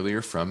came in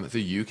earlier from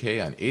the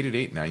UK on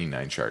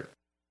 888-99 chart.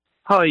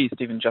 Hi,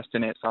 Stephen,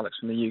 Justin. It's Alex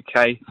from the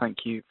UK.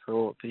 Thank you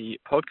for the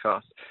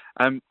podcast.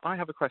 I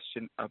have a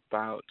question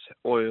about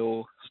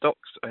oil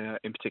stocks,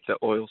 in particular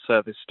oil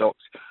service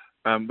stocks.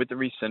 With the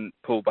recent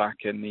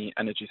pullback in the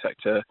energy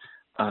sector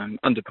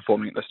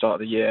underperforming at the start of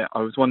the year,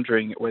 I was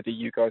wondering whether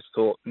you guys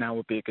thought now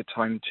would be a good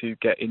time to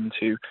get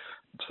into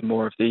some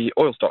more of the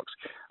oil stocks,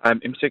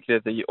 in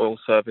particular the oil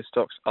service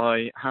stocks.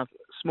 I have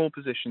small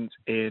positions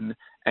in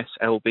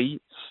SLB,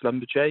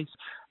 Schlumberger,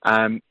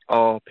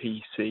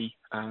 RPC,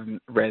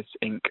 Res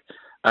Inc.,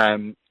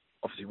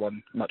 obviously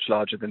one much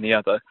larger than the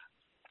other.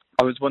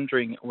 I was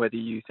wondering whether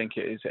you think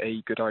it is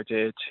a good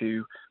idea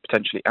to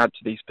potentially add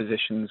to these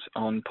positions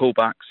on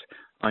pullbacks,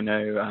 I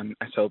know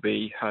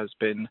SLB has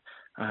been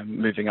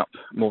moving up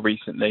more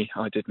recently.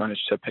 I did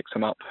manage to pick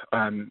some up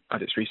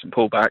at its recent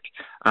pullback.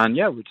 And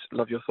yeah, would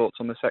love your thoughts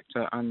on the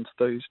sector and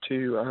those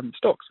two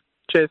stocks.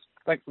 Cheers.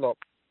 Thanks a lot.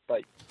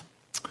 Bye.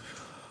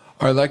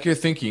 I like your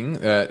thinking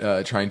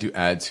that trying to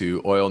add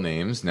to oil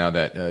names now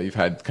that you've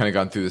had kind of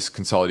gone through this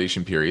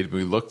consolidation period.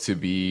 We look to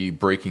be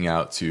breaking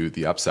out to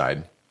the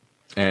upside.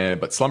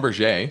 But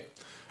Schlumberger,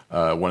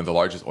 one of the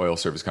largest oil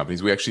service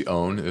companies, we actually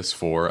own this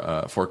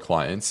for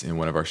clients in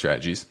one of our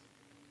strategies.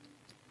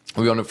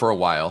 We own it for a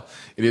while.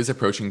 It is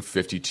approaching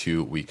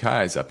 52-week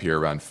highs up here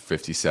around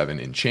 57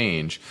 and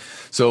change.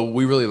 So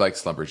we really like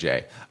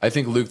Schlumberger. I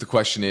think, Luke, the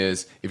question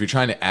is, if you're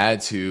trying to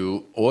add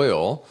to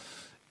oil,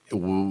 are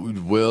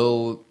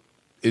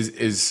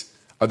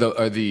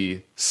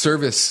the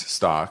service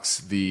stocks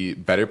the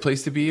better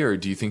place to be, or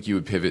do you think you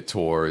would pivot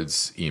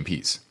towards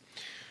E&Ps?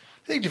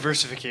 I think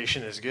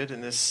diversification is good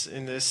in this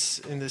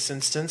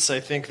instance. I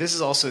think this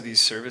is also,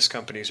 these service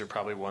companies are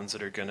probably ones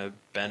that are going to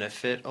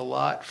benefit a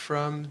lot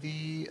from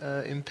the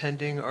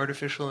impending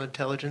artificial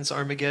intelligence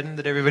Armageddon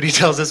that everybody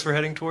tells us we're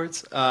heading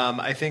towards.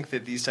 I think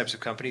that these types of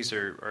companies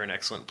are an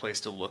excellent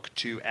place to look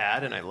to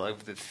add, and I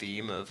love the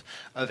theme of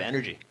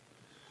energy.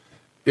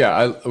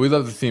 Yeah, we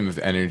love the theme of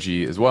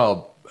energy as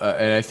well.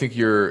 And I think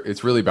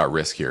it's really about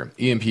risk here.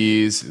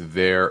 E&Ps,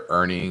 their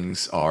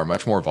earnings are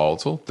much more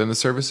volatile than the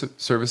service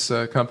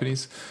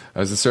companies.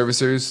 As the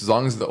servicers, as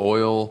long as the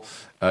oil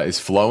is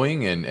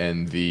flowing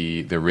and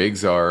the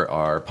rigs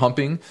are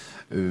pumping,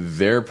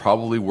 they're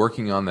probably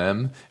working on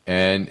them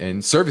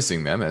and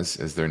servicing them,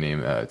 as their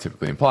name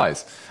typically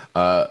implies.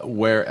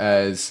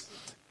 Whereas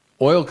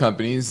oil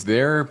companies,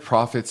 their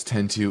profits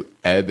tend to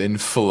ebb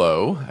and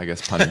flow, I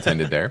guess pun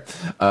intended there,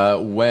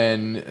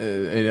 when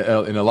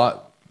in a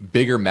lot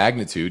bigger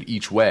magnitude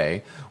each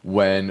way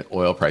when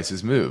oil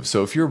prices move.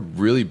 So if you're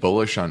really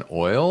bullish on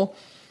oil,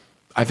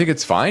 I think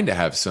it's fine to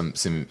have some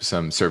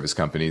service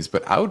companies,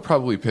 but I would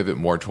probably pivot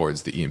more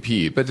towards the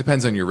E&P, but it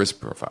depends on your risk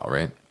profile,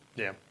 right?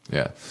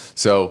 Yeah.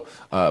 So,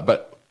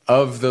 but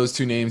of those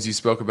two names you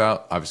spoke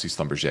about, obviously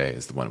Schlumberger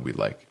is the one we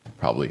like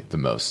probably the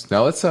most.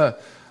 Now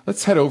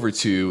let's head over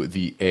to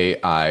the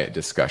AI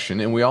discussion.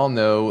 And we all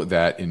know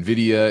that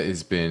NVIDIA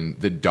has been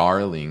the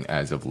darling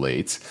as of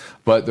late,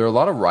 but there are a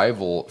lot of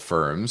rival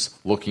firms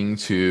looking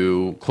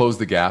to close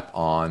the gap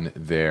on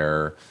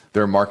their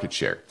market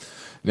share.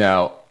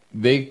 Now,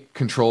 they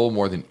control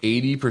more than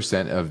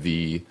 80% of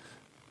the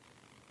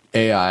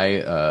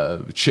AI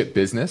chip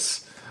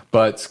business,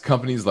 but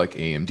companies like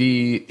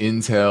AMD,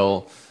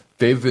 Intel,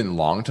 they've been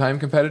longtime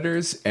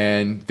competitors,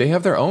 and they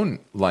have their own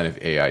line of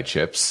AI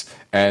chips,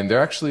 and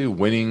they're actually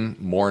winning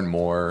more and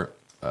more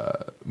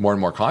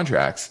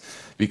contracts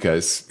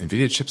because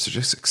NVIDIA chips are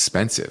just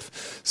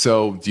expensive.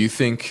 So, do you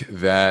think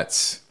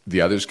that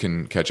the others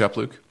can catch up,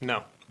 Luke?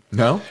 No.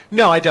 No?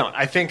 No, I don't.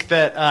 I think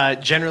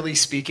that generally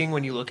speaking,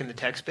 when you look in the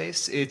tech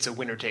space, it's a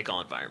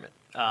winner-take-all environment.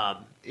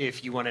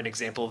 If you want an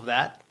example of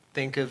that,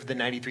 think of the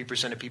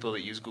 93% of people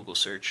that use Google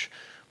search,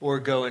 or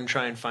go and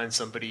try and find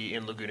somebody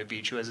in Laguna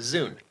Beach who has a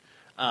Zune.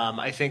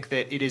 I think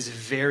that it is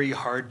very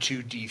hard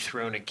to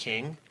dethrone a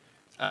king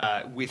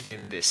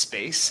within this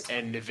space,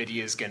 and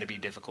NVIDIA is going to be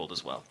difficult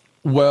as well.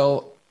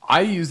 Well,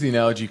 I use the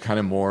analogy kind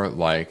of more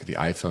like the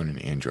iPhone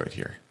and Android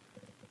here.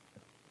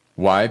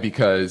 Why?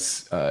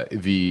 Because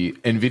the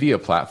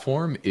NVIDIA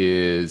platform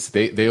is,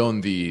 they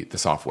own the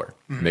software.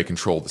 Mm-hmm. And they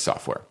control the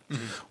software.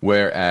 Mm-hmm.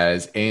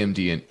 Whereas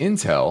AMD and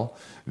Intel,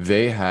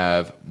 they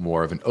have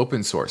more of an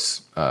open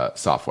source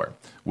software,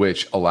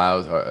 which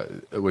allows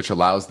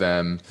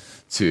them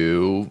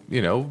to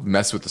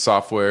mess with the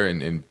software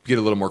and get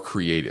a little more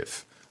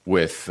creative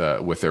with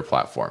their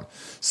platform.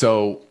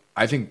 So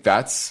I think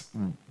that's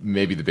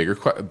maybe the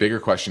bigger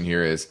question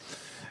here is,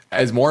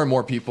 as more and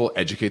more people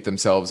educate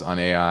themselves on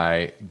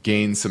AI,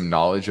 gain some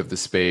knowledge of the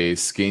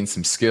space, gain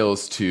some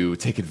skills to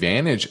take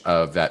advantage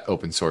of that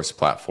open source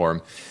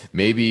platform,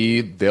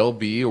 maybe they'll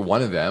be, or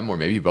one of them, or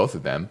maybe both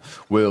of them,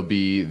 will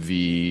be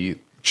the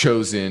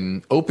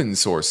chosen open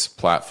source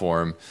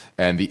platform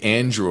and the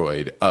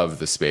Android of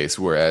the space,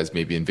 whereas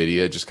maybe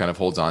NVIDIA just kind of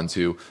holds on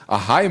to a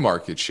high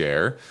market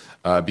share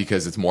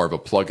because it's more of a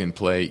plug and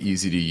play,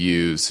 easy to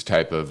use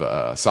type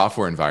of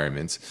software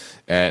environment.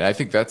 And I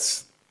think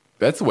that's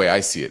the way I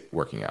see it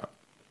working out.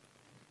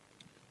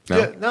 No?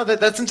 Yeah, no,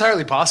 that's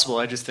entirely possible.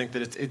 I just think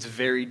that it's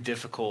very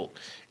difficult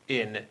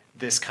in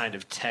this kind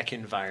of tech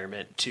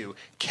environment to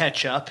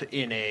catch up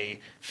in a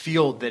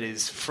field that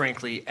is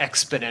frankly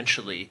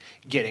exponentially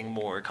getting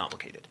more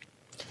complicated.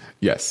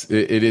 Yes,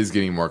 it is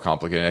getting more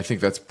complicated. I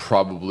think that's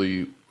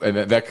probably, and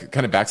that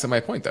kind of backs up my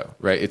point, though,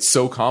 right? It's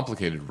so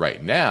complicated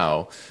right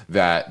now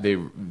that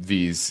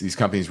these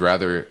companies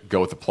rather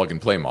go with a plug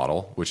and play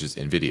model, which is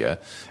NVIDIA,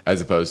 as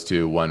opposed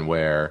to one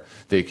where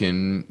they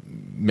can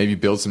maybe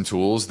build some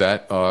tools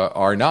that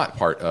are not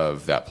part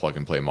of that plug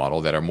and play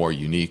model, that are more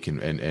unique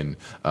and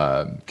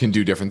can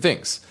do different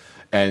things.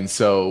 And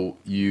so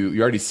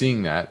you're already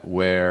seeing that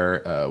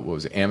where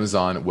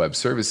Amazon Web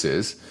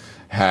Services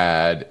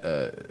had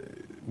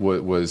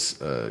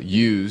was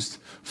used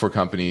for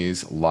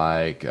companies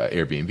like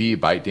Airbnb,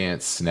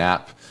 ByteDance,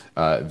 Snap.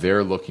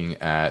 They're looking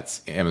at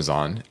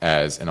Amazon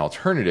as an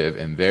alternative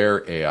in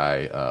their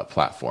AI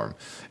platform.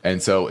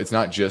 And so it's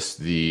not just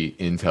the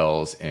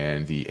Intels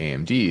and the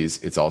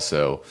AMDs, it's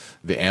also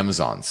the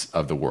Amazons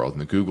of the world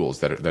and the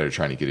Googles that are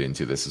trying to get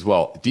into this as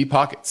well. Deep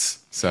pockets.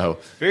 So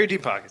very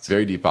deep pockets.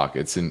 Very deep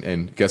pockets.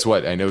 And guess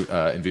what? I know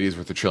NVIDIA's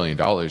worth $1 trillion,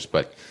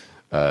 but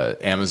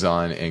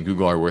Amazon and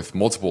Google are worth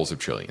multiples of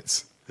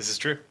trillions. This is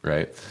true.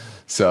 Right?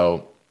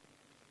 So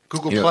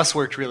Google Plus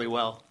worked really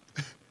well.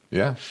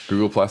 Yeah,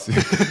 Google Plus.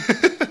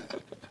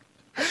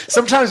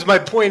 Sometimes my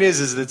point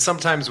is that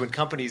sometimes when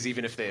companies,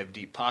 even if they have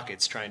deep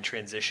pockets, try and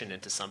transition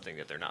into something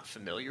that they're not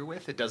familiar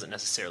with, it doesn't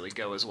necessarily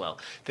go as well.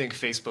 Think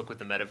Facebook with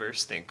the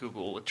metaverse. Think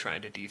Google with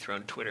trying to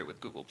dethrone Twitter with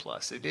Google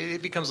Plus.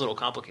 It becomes a little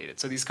complicated.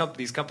 So these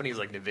companies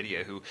like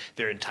NVIDIA, who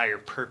their entire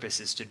purpose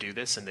is to do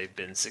this, and they've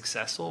been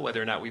successful,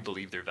 whether or not we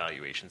believe their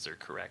valuations are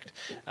correct,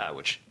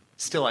 which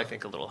still I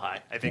think a little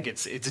high. I think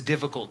it's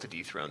difficult to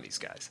dethrone these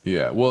guys.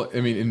 Yeah, well,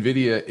 I mean,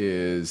 NVIDIA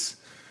is,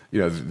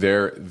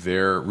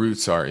 their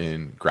roots are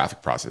in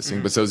graphic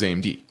processing, but so is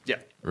AMD. Yeah.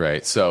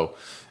 Right. So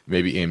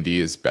maybe AMD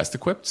is best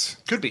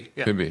equipped. Could be.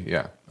 Yeah. Could be.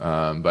 Yeah.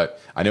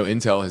 But I know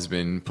Intel has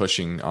been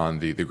pushing on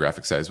the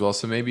graphic side as well.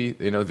 So maybe,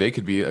 they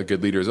could be a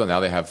good leader as well. Now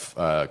they have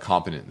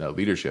competent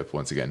leadership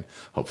once again,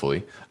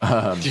 hopefully.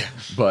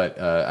 But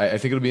I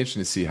think it'll be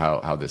interesting to see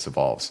how this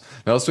evolves.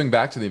 Now let's swing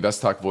back to the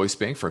Invest Talk voice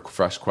bank for a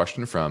fresh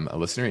question from a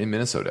listener in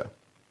Minnesota.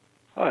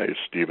 Hi,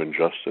 Steve and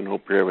Justin.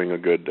 Hope you're having a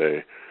good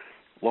day.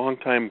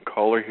 Long-time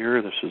caller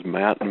here. This is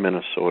Matt in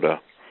Minnesota.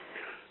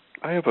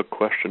 I have a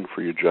question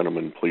for you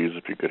gentlemen, please,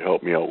 if you could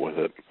help me out with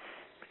it.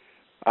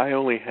 I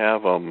only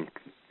have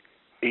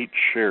 8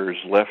 shares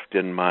left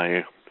in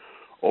my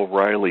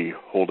O'Reilly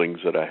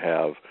holdings that I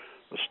have.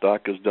 The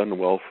stock has done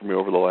well for me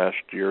over the last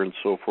year and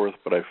so forth,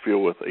 but I feel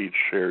with 8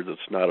 shares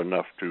it's not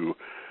enough to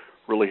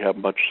really have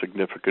much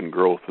significant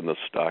growth in the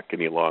stock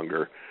any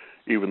longer.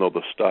 Even though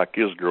the stock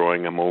is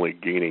growing, I'm only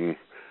gaining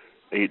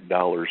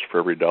 $8 for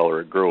every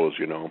dollar it grows,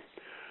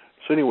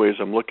 So anyways,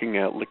 I'm looking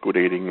at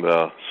liquidating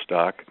the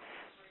stock,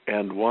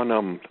 and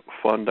one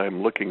fund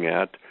I'm looking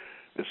at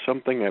is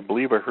something I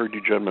believe I heard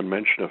you gentlemen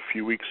mention a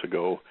few weeks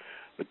ago.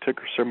 The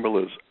ticker symbol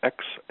is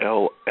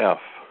XLF,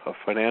 a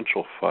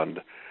financial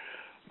fund.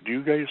 Do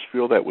you guys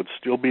feel that would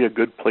still be a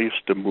good place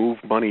to move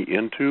money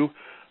into?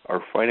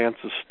 Are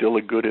finances still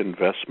a good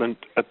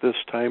investment at this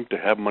time to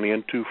have money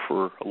into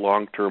for a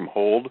long-term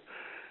hold?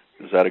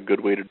 Is that a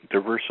good way to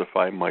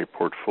diversify my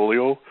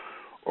portfolio?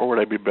 Or would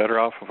I be better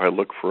off if I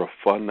look for a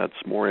fund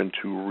that's more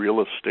into real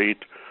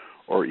estate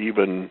or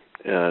even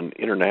an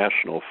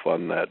international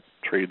fund that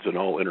trades in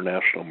all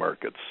international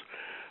markets?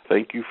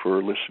 Thank you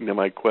for listening to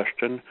my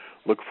question.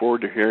 Look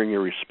forward to hearing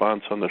your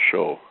response on the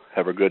show.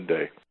 Have a good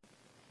day.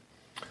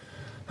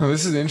 Oh,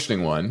 this is an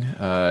interesting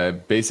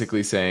one.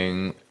 Basically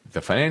saying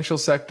the financial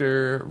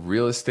sector,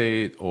 real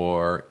estate,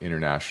 or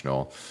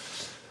international.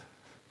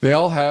 They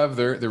all have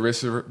their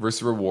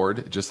risk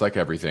reward, just like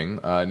everything.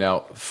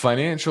 Now,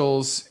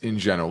 financials in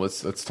general,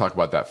 let's talk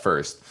about that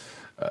first.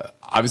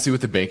 Obviously,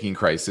 with the banking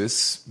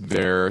crisis,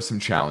 there are some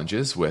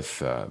challenges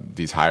with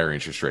these higher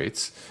interest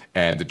rates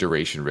and the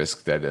duration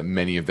risk that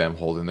many of them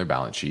hold in their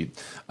balance sheet.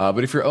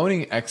 But if you're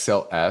owning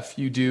XLF,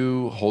 you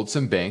do hold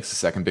some banks. The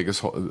second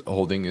biggest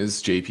holding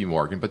is JP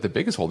Morgan, but the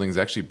biggest holding is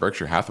actually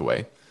Berkshire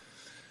Hathaway.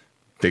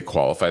 They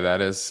qualify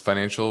that as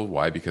financial.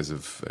 Why? Because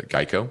of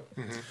Geico.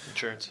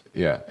 Insurance.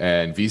 Yeah.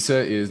 And Visa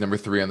is number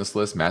 3 on this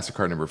list.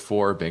 MasterCard number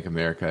 4. Bank of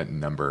America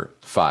number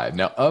 5.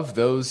 Now, of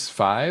those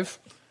 5,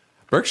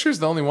 Berkshire's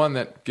the only one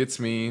that gets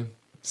me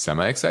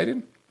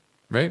semi-excited,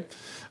 right?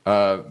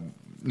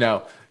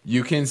 Now,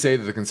 you can say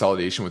that the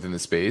consolidation within the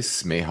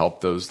space may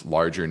help those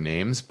larger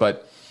names,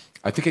 but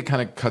I think it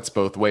kind of cuts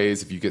both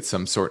ways. If you get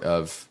some sort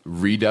of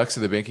redux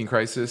of the banking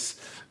crisis,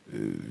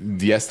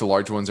 yes, the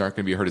large ones aren't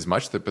going to be hurt as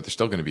much, but they're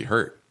still going to be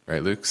hurt,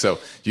 right, Luke? So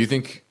do you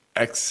think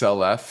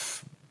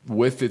XLF,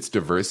 with its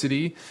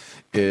diversity,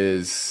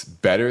 is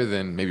better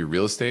than maybe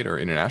real estate or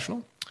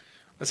international?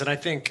 Listen, I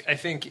think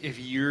if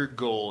your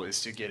goal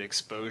is to get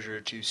exposure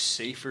to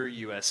safer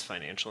U.S.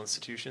 financial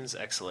institutions,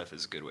 XLF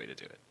is a good way to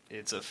do it.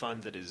 It's a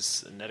fund that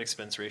is a net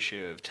expense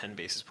ratio of 10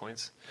 basis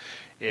points.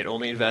 It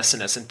only invests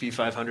in S&P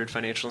 500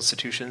 financial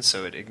institutions,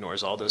 so it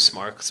ignores all those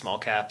small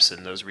caps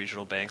and those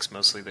regional banks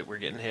mostly that we're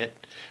getting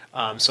hit.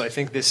 So I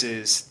think this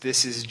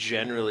is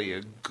generally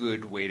a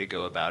good way to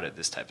go about it,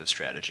 this type of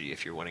strategy,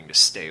 if you're wanting to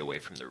stay away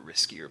from the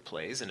riskier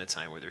plays in a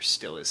time where there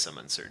still is some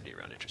uncertainty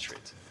around interest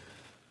rates.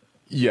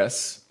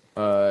 Yes.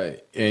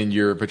 But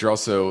you're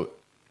also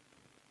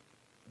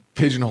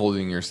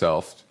pigeonholing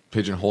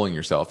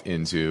yourself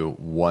into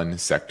one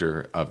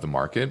sector of the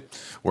market,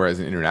 whereas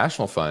an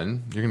international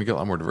fund, you're going to get a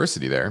lot more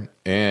diversity there.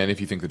 And if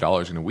you think the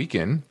dollar is going to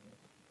weaken,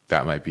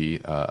 that might be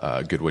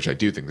good, which I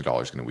do think the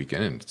dollar is going to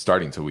weaken and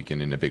starting to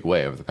weaken in a big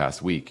way over the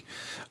past week.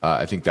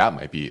 I think that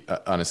might be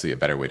honestly a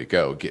better way to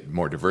go, get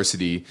more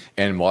diversity.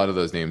 And a lot of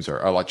those names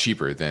are a lot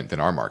cheaper than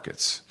our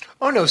markets.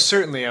 Oh, no,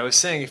 certainly. I was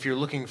saying if you're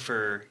looking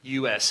for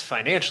U.S.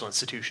 financial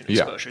institution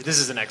exposure, this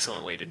is an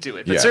excellent way to do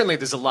it. But certainly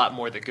there's a lot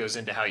more that goes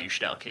into how you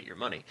should allocate your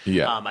money.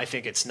 I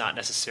think it's not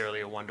necessarily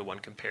a one-to-one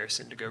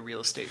comparison to go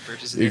real estate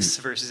versus this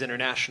versus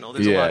international.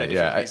 There's a lot of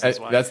different reasons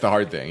why. That's the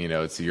hard thing.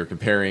 You're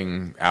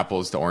comparing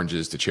apples to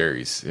oranges to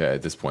cherries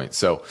at this point.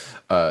 So,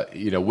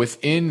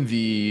 within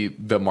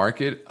the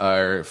market,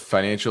 are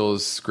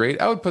financials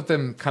great? I would put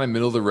them kind of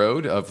middle of the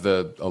road of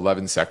the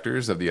 11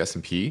 sectors of the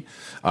S&P.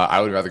 I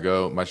would rather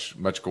go much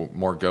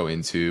more go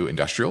into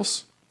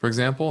industrials, for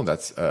example.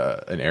 That's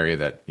an area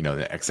that, the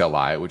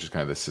XLI, which is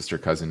kind of the sister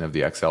cousin of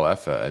the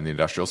XLF in the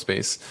industrial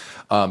space.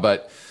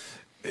 But,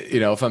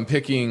 if I'm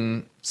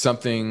picking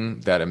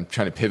something that I'm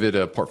trying to pivot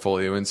a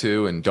portfolio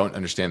into and don't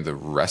understand the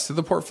rest of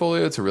the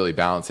portfolio to really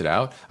balance it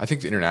out, I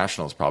think the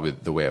international is probably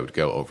the way I would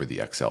go over the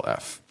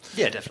XLF.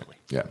 Yeah, definitely.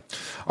 Yeah.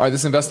 All right,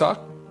 this is Invest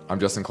Talk. I'm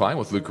Justin Klein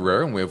with Luke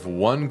Guerrero, and we have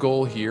one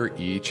goal here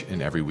each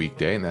and every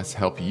weekday, and that's to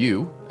help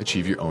you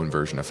achieve your own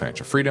version of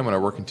financial freedom. And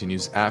our work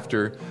continues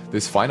after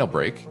this final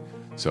break.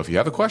 So if you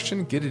have a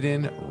question, get it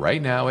in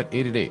right now at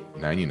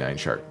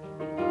 888-99-CHART.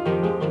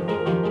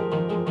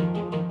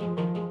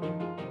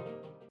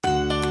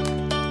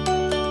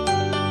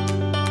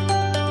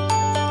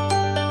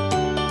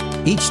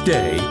 Each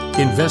day,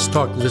 Invest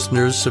Talk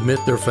listeners submit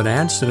their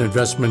finance and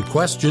investment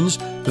questions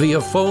via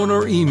phone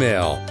or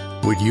email.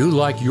 Would you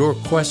like your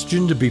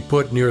question to be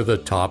put near the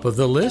top of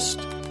the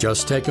list?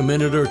 Just take a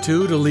minute or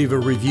two to leave a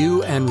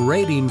review and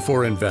rating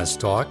for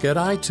Invest Talk at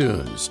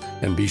iTunes.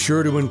 And be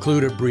sure to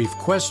include a brief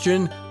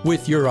question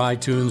with your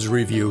iTunes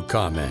review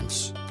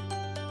comments.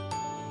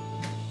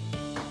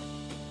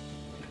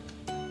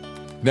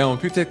 Now, when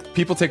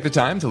people take the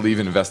time to leave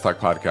an Invest Talk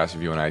podcast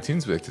review on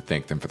iTunes, we like to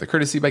thank them for the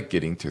courtesy by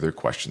getting to their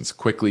questions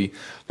quickly.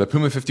 The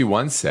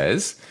Puma51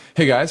 says,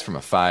 "Hey guys, from a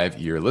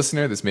 5-year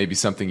listener, this may be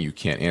something you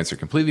can't answer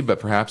completely, but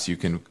perhaps you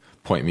can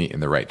point me in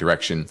the right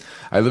direction.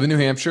 I live in New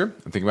Hampshire.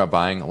 I'm thinking about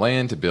buying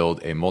land to build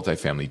a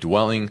multifamily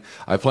dwelling.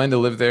 I plan to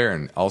live there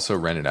and also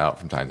rent it out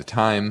from time to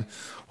time.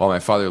 While my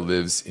father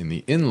lives in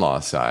the in-law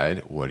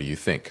side, what do you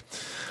think?"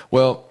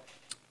 Well,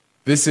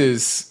 this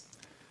is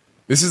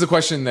a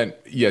question that,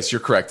 yes, you're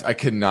correct. I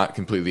could not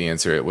completely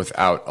answer it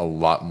without a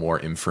lot more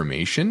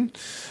information.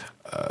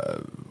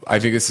 I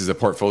think this is a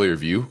portfolio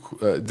review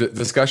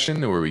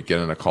discussion where we get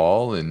on a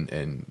call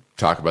and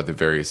talk about the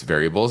various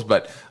variables,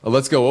 but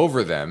let's go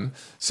over them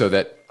so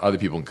that other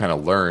people can kind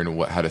of learn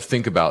how to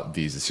think about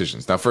these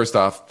decisions. Now, first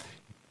off,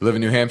 you live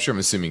in New Hampshire. I'm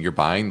assuming you're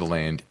buying the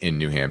land in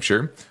New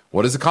Hampshire.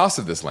 What is the cost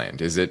of this land?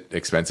 Is it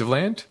expensive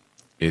land?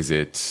 Is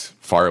it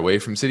far away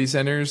from city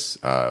centers?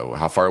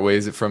 How far away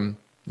is it from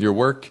your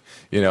work?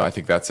 I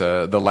think that's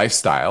the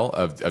lifestyle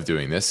of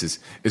doing this is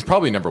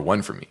probably number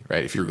one for me,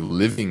 right? If you're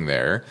living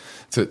there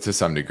to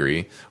some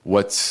degree,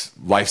 what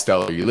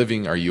lifestyle are you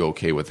living? Are you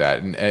okay with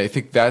that? And I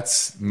think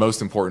that's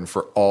most important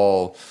for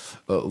all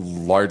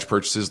large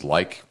purchases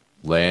like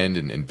land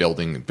and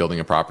building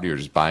a property or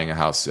just buying a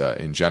house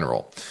in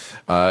general.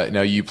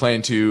 Now you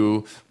plan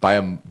to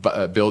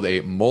build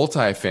a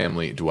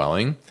multifamily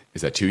dwelling.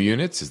 Is that 2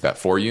 units? Is that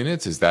 4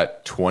 units? Is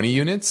that 20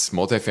 units?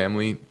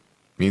 Multifamily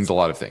means a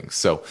lot of things.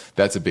 So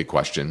that's a big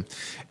question.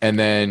 And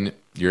then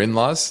your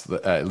in-laws,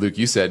 Luke,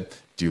 you said,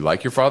 do you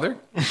like your father?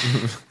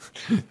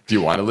 Do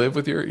you want to live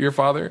with your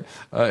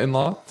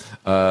father-in-law?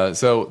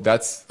 So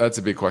that's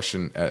a big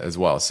question as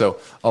well. So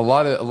a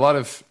lot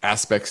of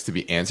aspects to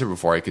be answered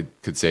before I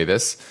could say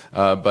this,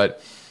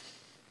 but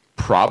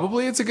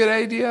probably it's a good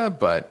idea.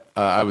 But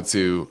I would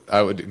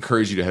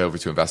encourage you to head over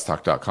to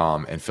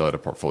investtalk.com and fill out a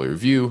portfolio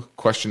review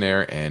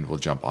questionnaire, and we'll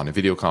jump on a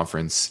video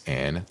conference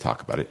and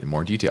talk about it in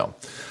more detail.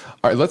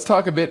 All right, let's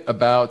talk a bit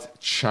about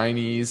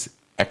Chinese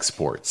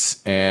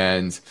exports.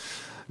 And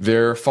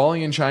they're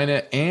falling in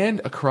China and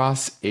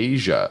across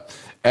Asia.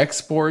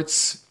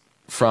 Exports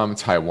from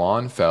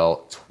Taiwan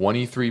fell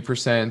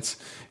 23%.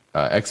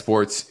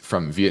 Exports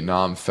from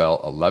Vietnam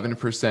fell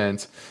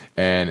 11%.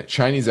 And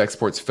Chinese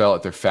exports fell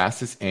at their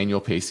fastest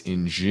annual pace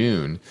in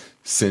June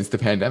since the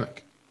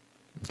pandemic.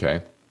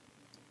 Okay.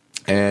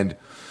 And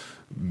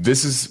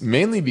this is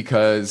mainly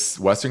because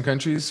Western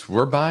countries,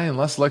 we're buying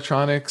less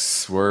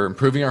electronics, we're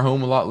improving our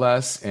home a lot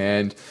less,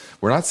 and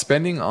we're not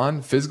spending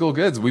on physical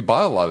goods. We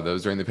bought a lot of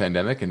those during the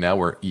pandemic, and now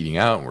we're eating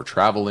out and we're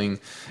traveling.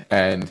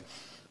 And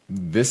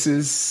this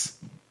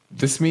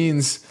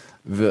means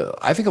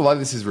I think a lot of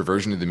this is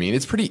reversion to the mean.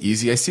 It's pretty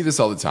easy. I see this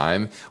all the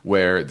time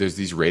where there's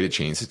these rate of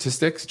change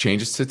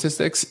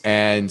statistics,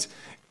 and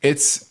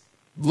it's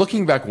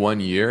looking back 1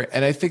 year.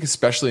 And I think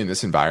especially in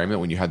this environment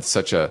when you had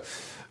such an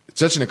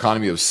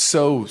economy that was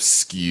so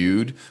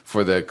skewed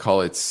for the,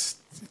 call it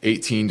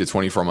 18 to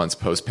 24 months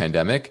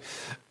post-pandemic,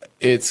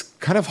 it's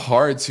kind of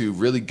hard to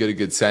really get a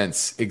good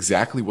sense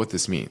exactly what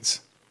this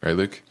means. Right,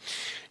 Luke?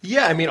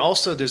 Yeah, I mean,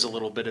 also there's a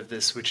little bit of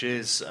this, which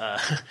is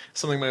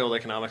something my old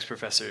economics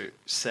professor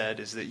said,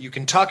 is that you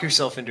can talk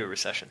yourself into a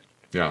recession,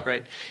 Yeah.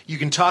 Right. You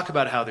can talk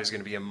about how there's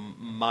going to be a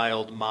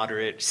mild,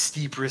 moderate,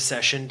 steep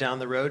recession down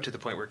the road to the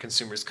point where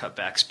consumers cut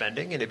back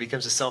spending, and it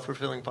becomes a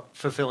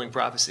self-fulfilling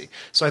prophecy.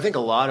 So I think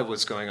a lot of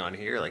what's going on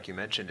here, like you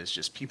mentioned, is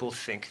just people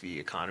think the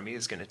economy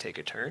is going to take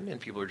a turn,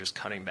 and people are just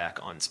cutting back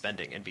on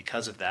spending. And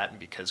because of that, and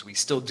because we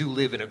still do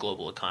live in a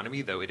global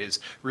economy, though it is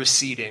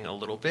receding a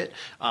little bit,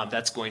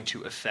 that's going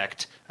to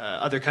affect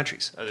other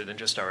countries other than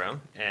just our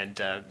own.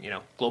 And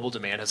global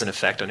demand has an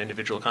effect on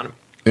individual economy.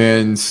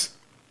 And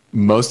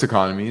most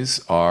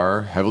economies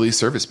are heavily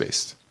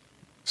service-based.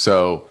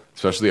 So,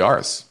 especially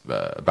ours,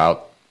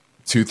 about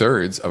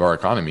 2/3 of our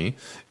economy,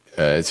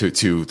 to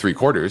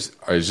 3/4,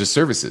 is just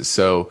services.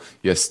 So,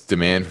 yes,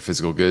 demand for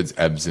physical goods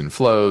ebbs and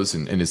flows,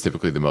 and is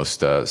typically the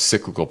most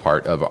cyclical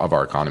part of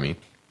our economy.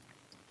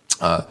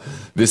 A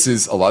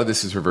lot of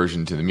this is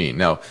reversion to the mean.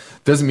 Now,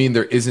 doesn't mean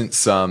there isn't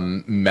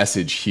some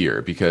message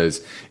here,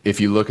 because if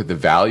you look at the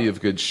value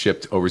of goods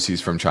shipped overseas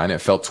from China,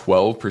 it fell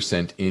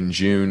 12% in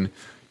June,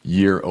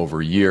 year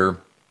over year.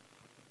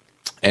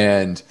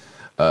 And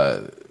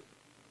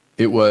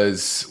it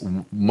was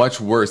much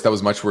worse. That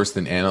was much worse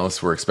than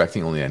analysts were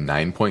expecting, only a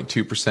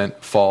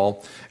 9.2%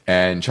 fall.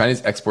 And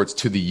China's exports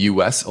to the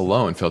U.S.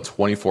 alone fell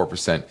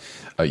 24%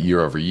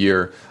 year over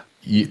year.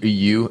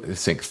 EU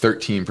sank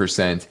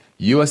 13%.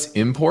 U.S.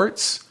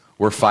 imports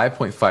were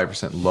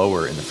 5.5%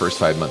 lower in the first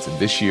 5 months of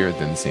this year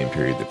than the same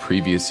period the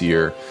previous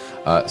year.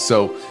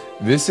 So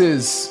this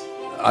is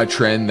a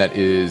trend that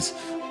is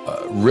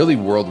really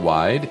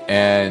worldwide,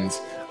 and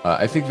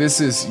I think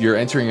you're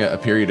entering a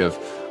period of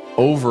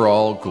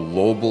overall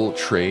global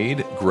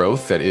trade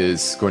growth that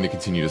is going to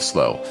continue to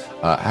slow.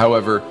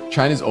 However,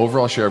 China's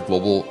overall share of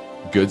global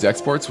goods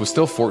exports was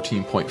still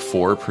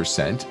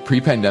 14.4%.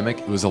 Pre-pandemic,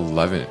 it was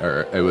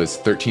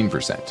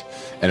 13%,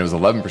 and it was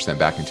 11%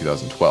 back in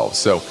 2012.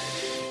 So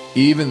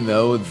even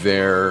though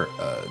their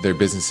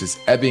business is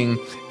ebbing,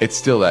 it's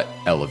still at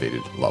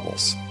elevated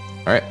levels.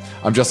 All right,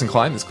 I'm Justin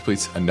Klein. This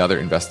completes another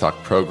Invest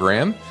Talk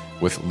program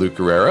with Luke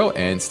Guerrero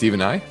and Steve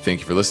and I.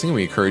 Thank you for listening.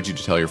 We encourage you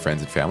to tell your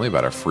friends and family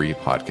about our free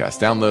podcast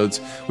downloads,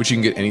 which you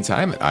can get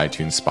anytime at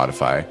iTunes,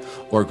 Spotify,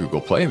 or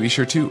Google Play. And be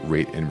sure to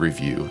rate and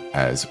review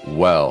as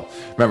well.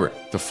 Remember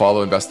to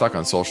follow Invest Talk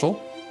on social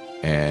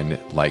and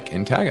like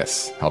and tag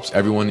us. Helps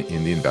everyone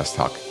in the Invest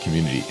Talk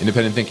community.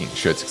 Independent thinking,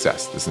 shared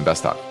success. This is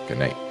Invest Talk. Good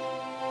night.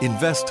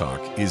 Invest Talk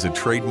is a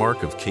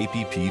trademark of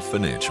KPP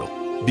Financial.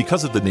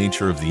 Because of the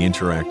nature of the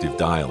interactive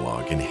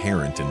dialogue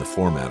inherent in the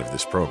format of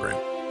this program,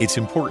 it's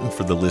important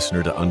for the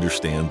listener to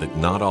understand that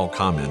not all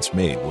comments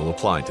made will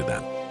apply to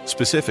them.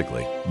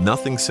 Specifically,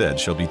 nothing said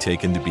shall be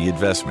taken to be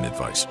investment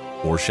advice,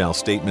 or shall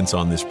statements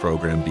on this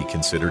program be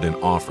considered an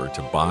offer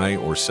to buy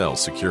or sell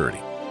security.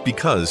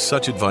 Because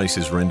such advice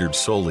is rendered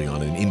solely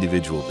on an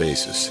individual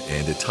basis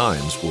and at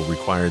times will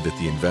require that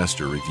the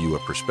investor review a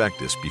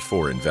prospectus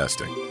before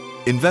investing.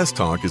 Invest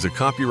Talk is a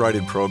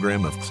copyrighted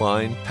program of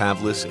Klein,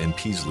 Pavlis, and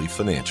Peasley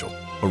Financial,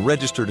 a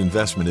registered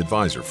investment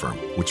advisor firm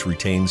which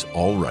retains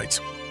all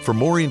rights. For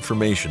more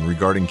information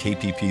regarding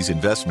KPP's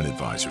investment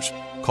advisors,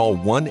 call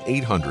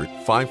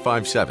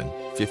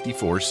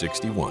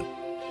 1-800-557-5461.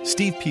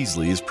 Steve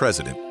Peasley is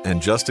president,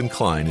 and Justin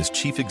Klein is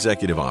chief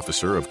executive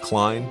officer of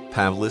Klein,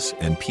 Pavlis,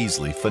 and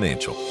Peasley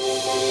Financial.